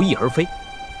剑不翼而飞，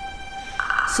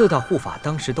四大护法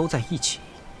当时都在一起。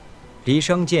离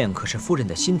殇剑可是夫人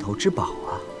的心头之宝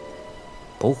啊，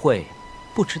不会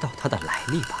不知道它的来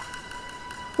历吧？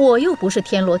我又不是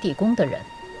天罗地宫的人，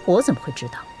我怎么会知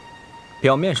道？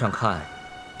表面上看，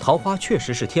桃花确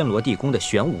实是天罗地宫的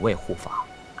玄武卫护法，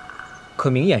可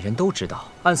明眼人都知道，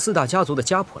按四大家族的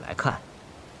家谱来看，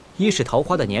一是桃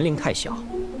花的年龄太小，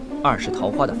二是桃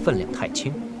花的分量太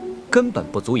轻，根本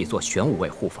不足以做玄武卫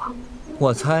护法。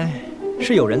我猜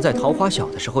是有人在桃花小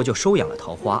的时候就收养了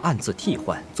桃花，暗自替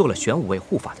换，做了玄武卫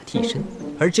护法的替身，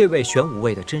而这位玄武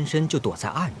卫的真身就躲在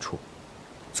暗处，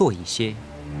做一些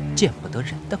见不得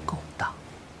人的勾当。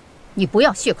你不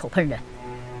要血口喷人！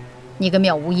你跟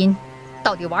妙无音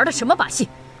到底玩的什么把戏？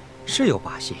是有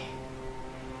把戏，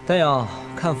但要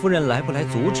看夫人来不来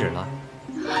阻止了。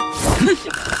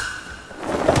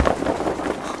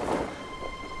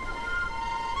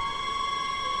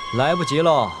来不及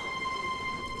了。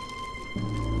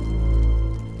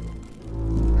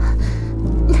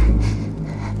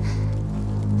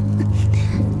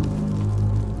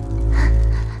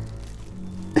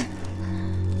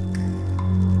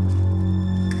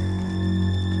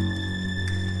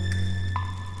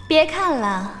别看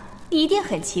了，你一定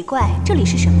很奇怪，这里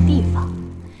是什么地方？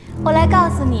我来告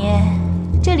诉你，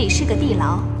这里是个地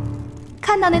牢。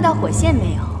看到那道火线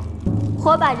没有？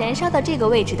火把燃烧到这个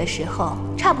位置的时候，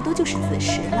差不多就是子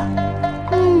时了。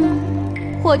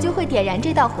火就会点燃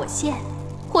这道火线，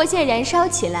火线燃烧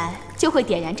起来就会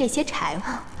点燃这些柴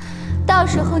火，到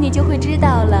时候你就会知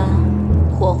道了，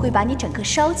火会把你整个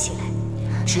烧起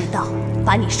来，直到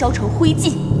把你烧成灰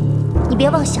烬。你别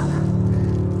妄想了，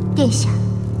殿下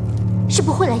是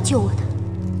不会来救我的。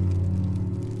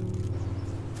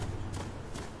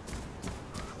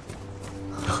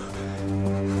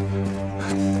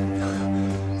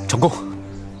长公，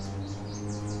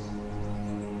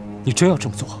你真要这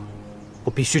么做？我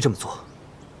必须这么做。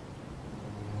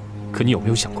可你有没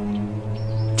有想过，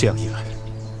这样一来，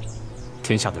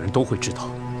天下的人都会知道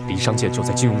离商剑就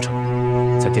在金庸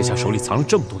城，在殿下手里藏了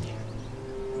这么多年。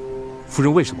夫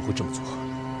人为什么会这么做？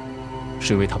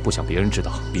是因为他不想别人知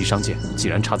道离商剑既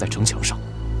然插在城墙上，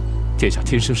殿下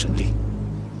天生神力，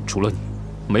除了你，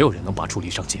没有人能拔出离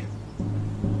商剑。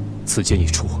此剑一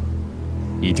出，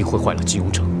一定会坏了金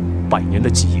庸城100年的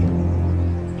基业。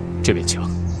这面墙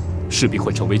势必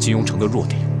会成为金庸城的弱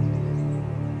点，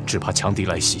只怕强敌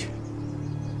来袭，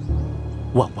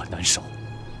万万难守。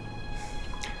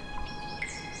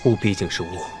物毕竟是物，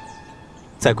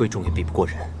再贵重也比不过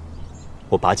人。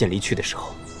我拔剑离去的时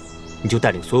候，你就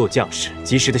带领所有将士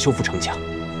及时的修复城墙。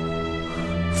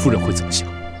夫人会怎么想？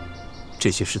这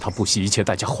些是她不惜一切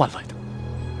代价换来的。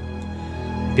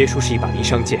别说是一把离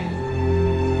商剑，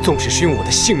纵使是用我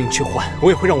的性命去换，我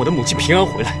也会让我的母亲平安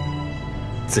回来。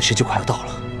子时就快要到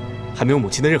了，还没有母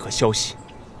亲的任何消息。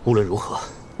无论如何，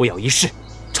我要一试。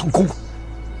长公，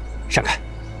闪开！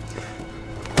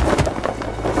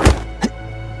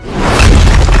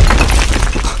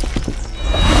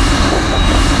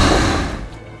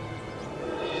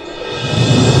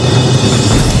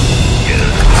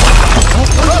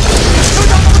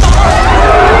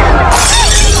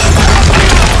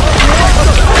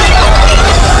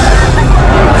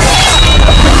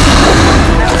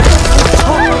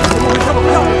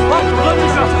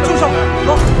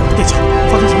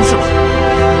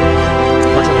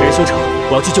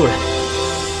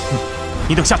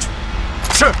你等下去。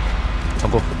是。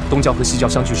长公，东郊和西郊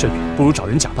相距甚远，不如找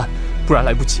人假扮，不然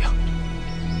来不及啊。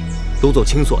掳走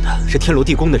青锁的是天罗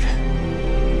地宫的人，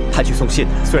派去送信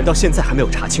的虽然到现在还没有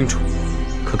查清楚，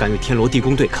可敢与天罗地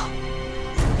宫对抗，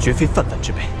绝非泛泛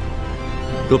之辈。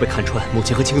若被看穿，母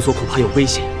亲和青锁恐怕有危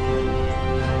险。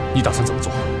你打算怎么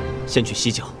做？先去西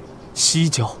郊。西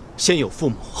郊？先有父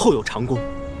母，后有长公，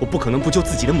我不可能不救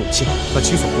自己的母亲。那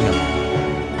青锁姑娘呢？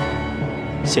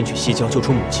先去西郊救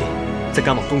出母亲，再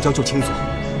赶往东郊救青锁。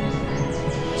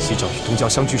西郊与东郊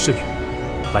相距甚远，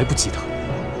来不及的。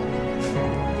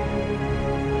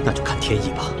那就看天意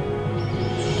吧。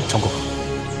长公，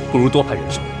不如多派人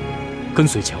手，跟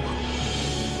随前往。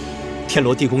天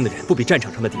罗地宫的人不比战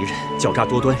场上的敌人狡诈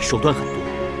多端，手段很多。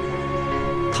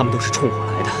他们都是冲我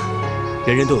来的，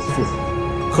人人都有父母，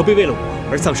何必为了我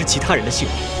而丧失其他人的性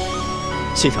命？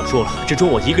信上说了，只准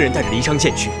我一个人带着离商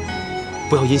剑去，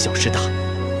不要因小失大。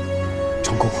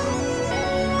长公，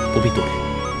不必多虑。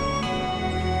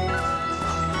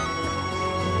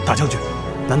大将军，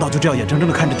难道就这样眼睁睁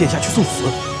地看着殿下去送死？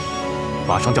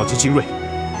马上调集精锐，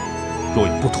若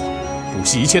有不妥，不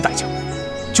惜一切代价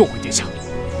救回殿下。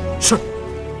是。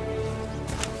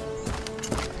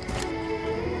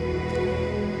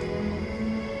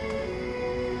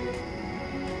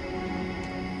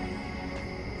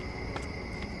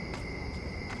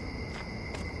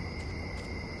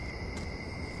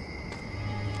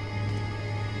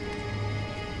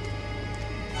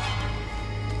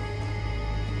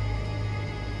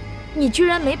你居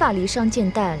然没把离商剑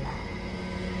带来，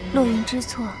洛云知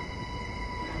错。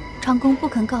长公不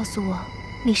肯告诉我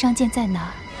离商剑在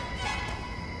哪儿。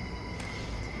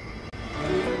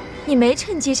你没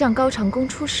趁机向高长公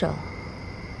出手，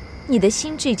你的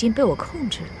心智已经被我控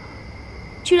制了，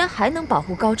居然还能保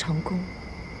护高长公，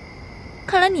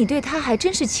看来你对他还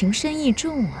真是情深意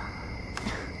重啊！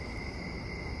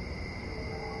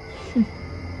哼，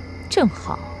正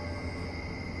好，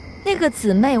那个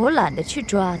姊妹我懒得去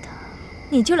抓她。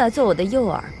你就来做我的诱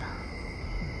饵吧，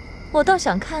我倒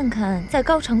想看看，在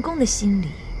高长公的心里，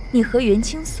你和袁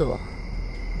青锁，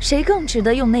谁更值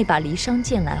得用那把离商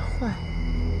剑来换？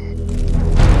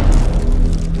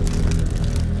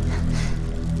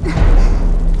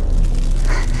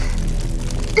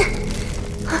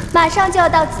马上就要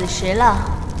到子时了，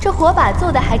这火把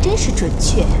做的还真是准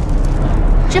确，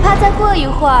只怕再过一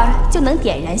会儿就能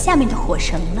点燃下面的火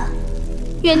绳了。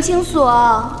元清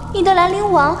所，你的兰陵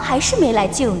王还是没来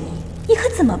救你，你可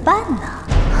怎么办呢？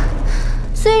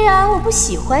虽然我不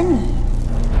喜欢你，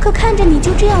可看着你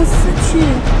就这样死去，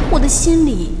我的心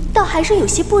里倒还是有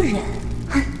些不忍。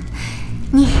哼，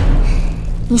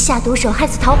你下毒手害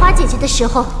死桃花姐姐的时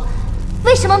候，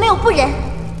为什么没有不忍？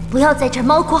不要在这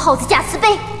猫哭耗子假慈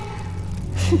悲。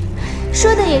哼，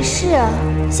说的也是，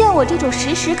像我这种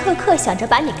时时刻刻想着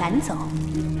把你赶走，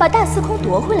把大司空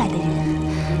夺回来的人，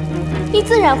你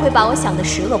自然会把我想得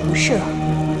十恶不赦。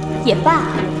也罢，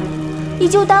你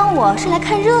就当我是来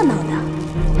看热闹的。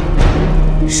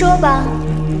说吧，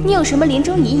你有什么临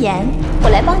终遗言，我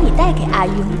来帮你带给阿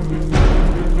雍。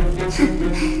哼，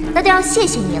那就要谢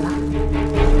谢你了。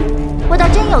我倒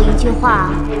真有一句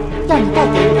话要你带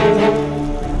给我。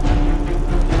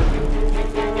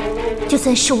就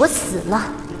算是我死了，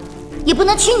也不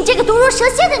能娶你这个毒如蛇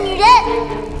蝎的女人。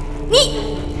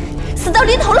你死到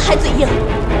临头了还嘴硬，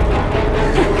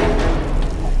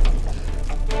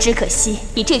只可惜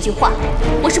你这句话，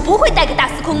我是不会带给大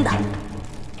司空的。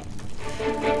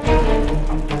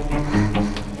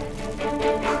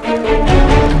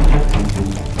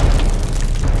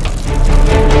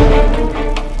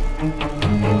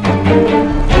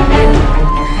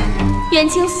元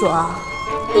清所，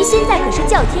你现在可是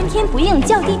叫天天不应，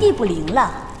叫地地不灵了。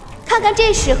看看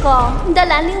这时候，你的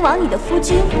兰陵王、你的夫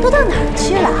君都到哪儿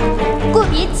去了？不过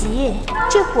别急，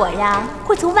这火呀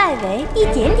会从外围一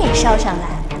点点烧上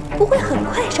来，不会很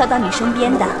快烧到你身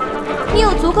边的。你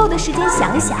有足够的时间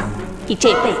想想，你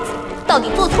这辈子到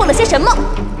底做错了些什么？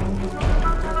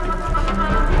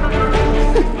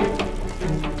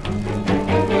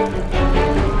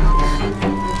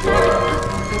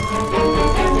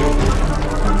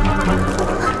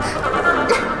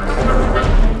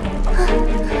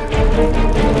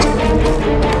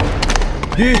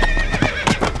吁！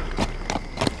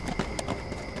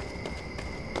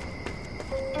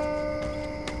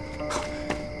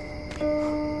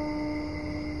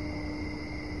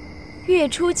月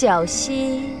出皎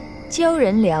兮，鲛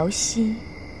人聊兮；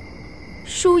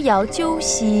舒瑶鸠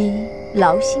兮，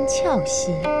劳心翘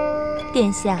兮。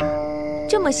殿下，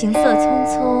这么行色匆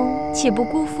匆，岂不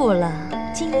辜负了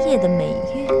今夜的美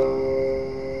月？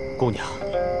姑娘，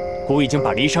孤已经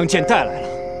把离殇剑带来了，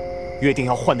约定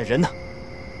要换的人呢？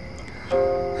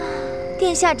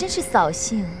殿下真是扫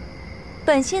兴，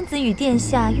本仙子与殿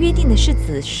下约定的是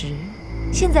子时，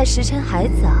现在时辰还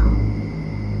早，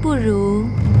不如……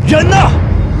人呢？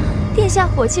殿下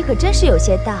火气可真是有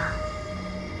些大，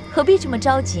何必这么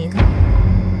着急呢？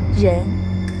人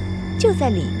就在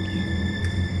里面。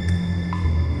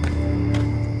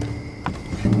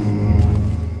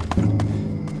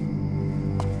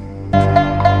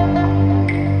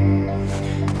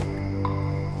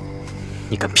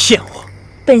你敢骗我？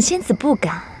本仙子不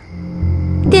敢。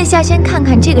殿下先看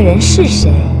看这个人是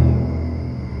谁，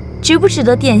值不值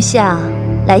得殿下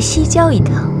来西郊一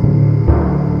趟？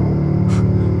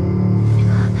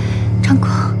长公，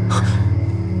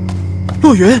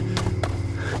洛云，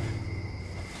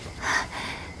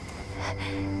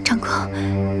长公，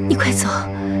你快走！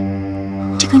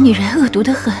这个女人恶毒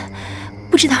得很，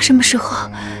不知道什么时候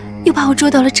又把我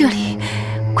捉到了这里。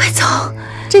快走！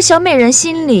这小美人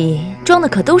心里装的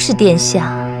可都是殿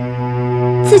下，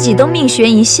自己都命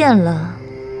悬一线了，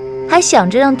还想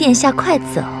着让殿下快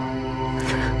走。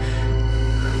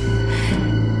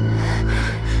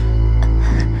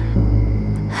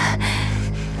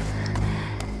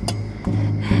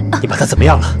你把他怎么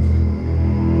样了？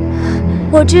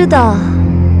我知道，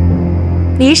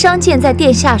离殇剑在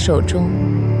殿下手中，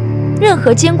任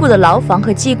何坚固的牢房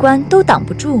和机关都挡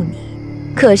不住你。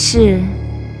可是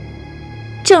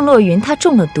郑洛云他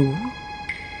中了毒，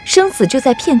生死就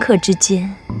在片刻之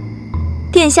间。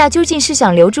殿下究竟是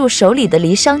想留住手里的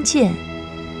离殇剑，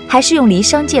还是用离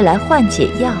殇剑来换解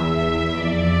药，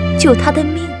救他的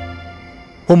命？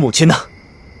我母亲呢？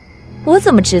我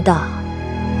怎么知道？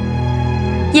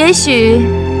也许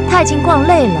他已经逛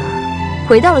累了，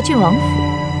回到了郡王府。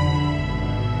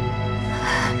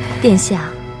殿下，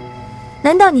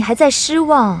难道你还在失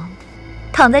望？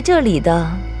躺在这里的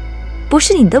不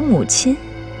是你的母亲？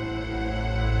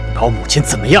你把我母亲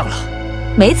怎么样了？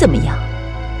没怎么样。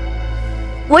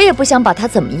我也不想把她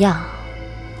怎么样，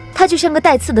她就像个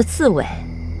带刺的刺猬，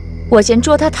我嫌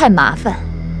捉她太麻烦，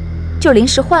就临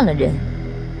时换了人。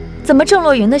怎么郑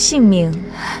洛云的性命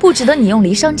不值得你用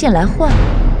离殇剑来换？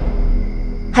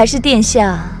还是殿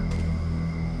下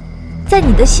在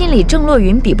你的心里，郑洛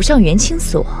云比不上元清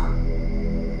所？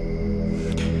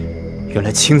原来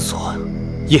清所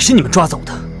也是你们抓走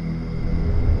的。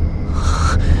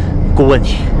姑问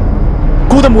你，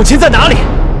姑的母亲在哪里？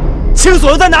青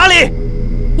锁又在哪里？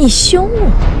你凶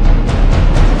我！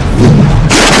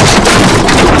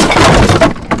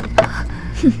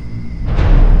哼，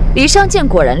离商剑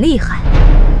果然厉害。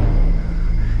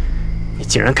你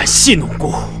竟然敢戏弄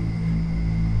姑！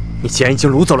你既然已经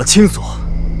掳走了青锁，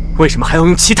为什么还要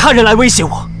用其他人来威胁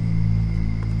我？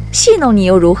戏弄你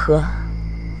又如何？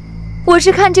我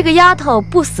是看这个丫头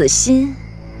不死心，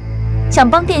想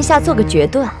帮殿下做个决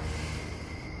断，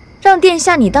让殿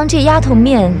下你当这丫头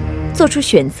面做出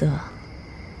选择，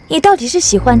你到底是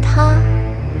喜欢她，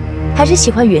还是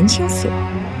喜欢元青锁？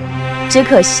只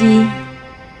可惜，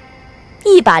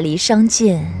一把离殇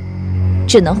剑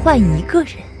只能换一个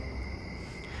人。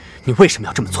你为什么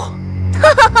要这么做？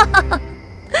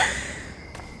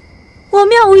我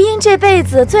妙无音这辈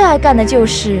子最爱干的就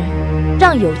是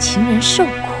让有情人受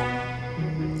苦。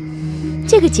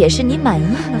这个解释你满意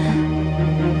了吧，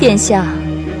殿下？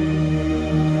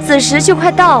子时就快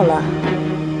到了，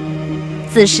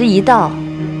子时一到，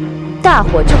大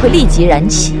火就会立即燃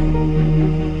起，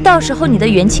到时候你的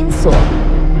元青锁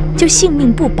就性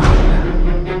命不保了。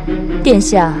殿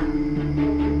下，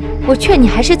我劝你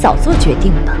还是早做决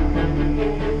定吧。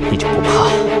你就不怕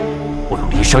我用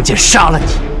离殇剑杀了你？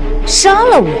杀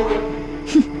了我？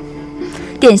哼！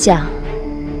殿下，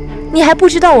你还不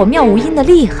知道我妙无音的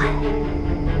厉害。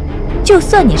就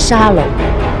算你杀了我，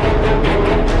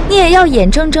你也要眼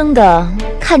睁睁地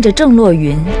看着郑洛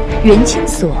云、元青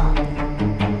锁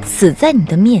死在你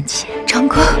的面前。长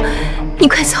公，你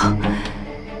快走，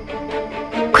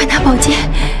快拿宝剑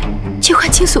去换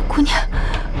青锁姑娘，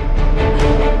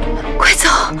快走！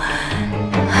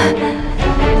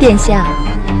殿下，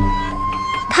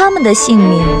他们的性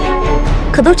命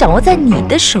可都掌握在你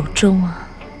的手中啊！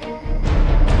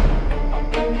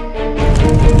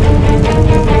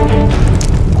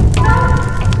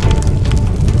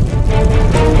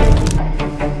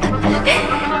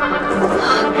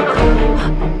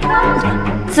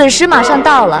子时马上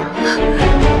到了，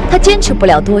他坚持不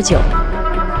了多久。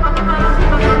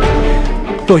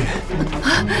洛云，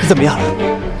你怎么样了？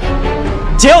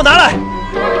剑要拿来！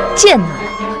剑拿来！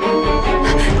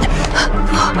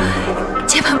不，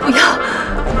千万不要！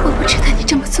我不值得你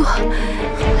这么做。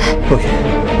洛云，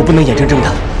我不能眼睁睁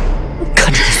的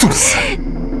看着你送死。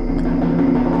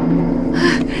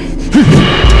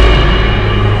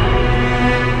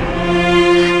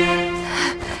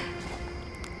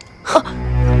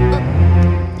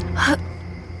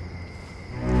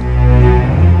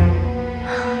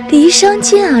离殇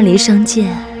剑啊，离殇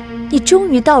剑，你终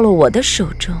于到了我的手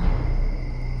中。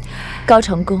高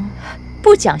长恭，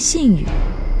不讲信誉，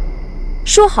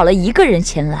说好了一个人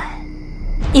前来，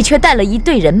你却带了一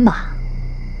队人马。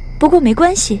不过没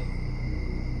关系，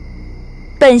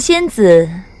本仙子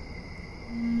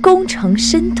功成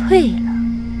身退了。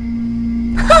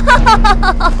哈哈哈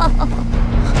哈哈哈！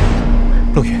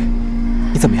洛云，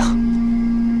你怎么样？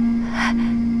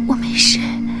我没事。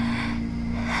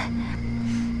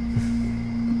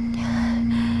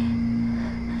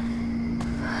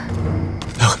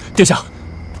殿下，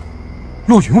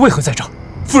洛云为何在这儿？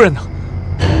夫人呢？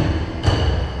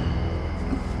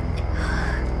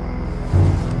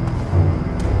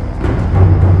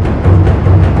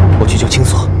我去救青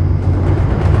锁。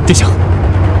殿下，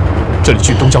这里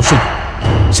距东郊甚远，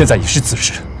现在已是子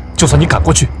时，就算你赶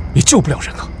过去，也救不了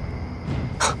人啊。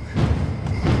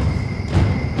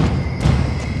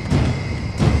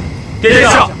殿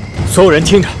下，所有人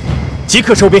听着，即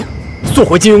刻收兵，速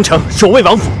回金庸城守卫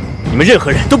王府。你们任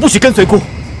何人都不许跟随姑，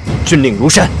军令如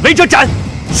山，违者斩。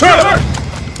是。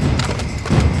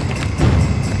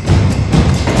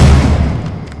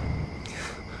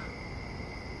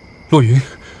洛云，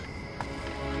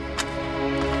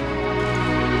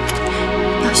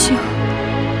表兄，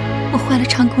我坏了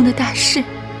长公的大事。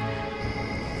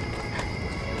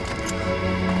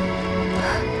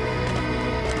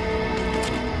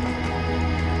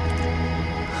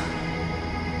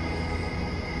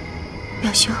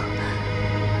表兄，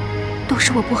都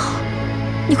是我不好，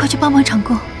你快去帮帮长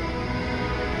公。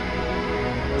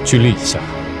军令一下，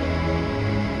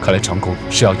看来长公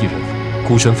是要一人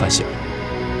孤身犯险了。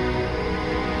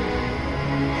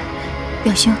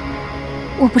表兄，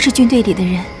我不是军队里的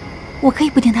人，我可以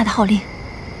不听他的号令。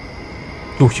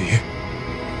陆羽，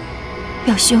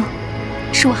表兄，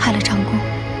是我害了长公，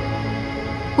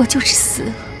我就是死，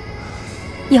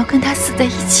也要跟他死在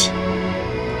一起。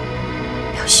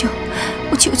表兄，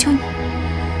我求求你，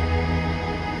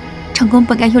长公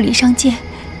本该用离殇剑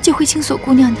救回青锁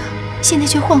姑娘的，现在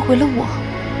却换回了我，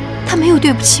他没有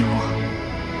对不起我。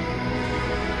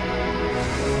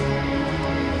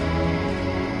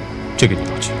这个你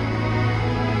要去，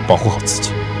保护好自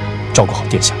己，照顾好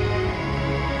殿下。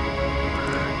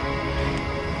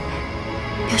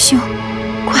表兄，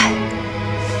快！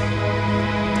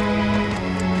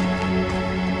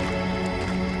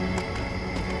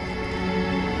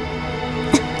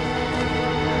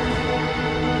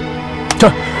这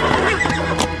儿。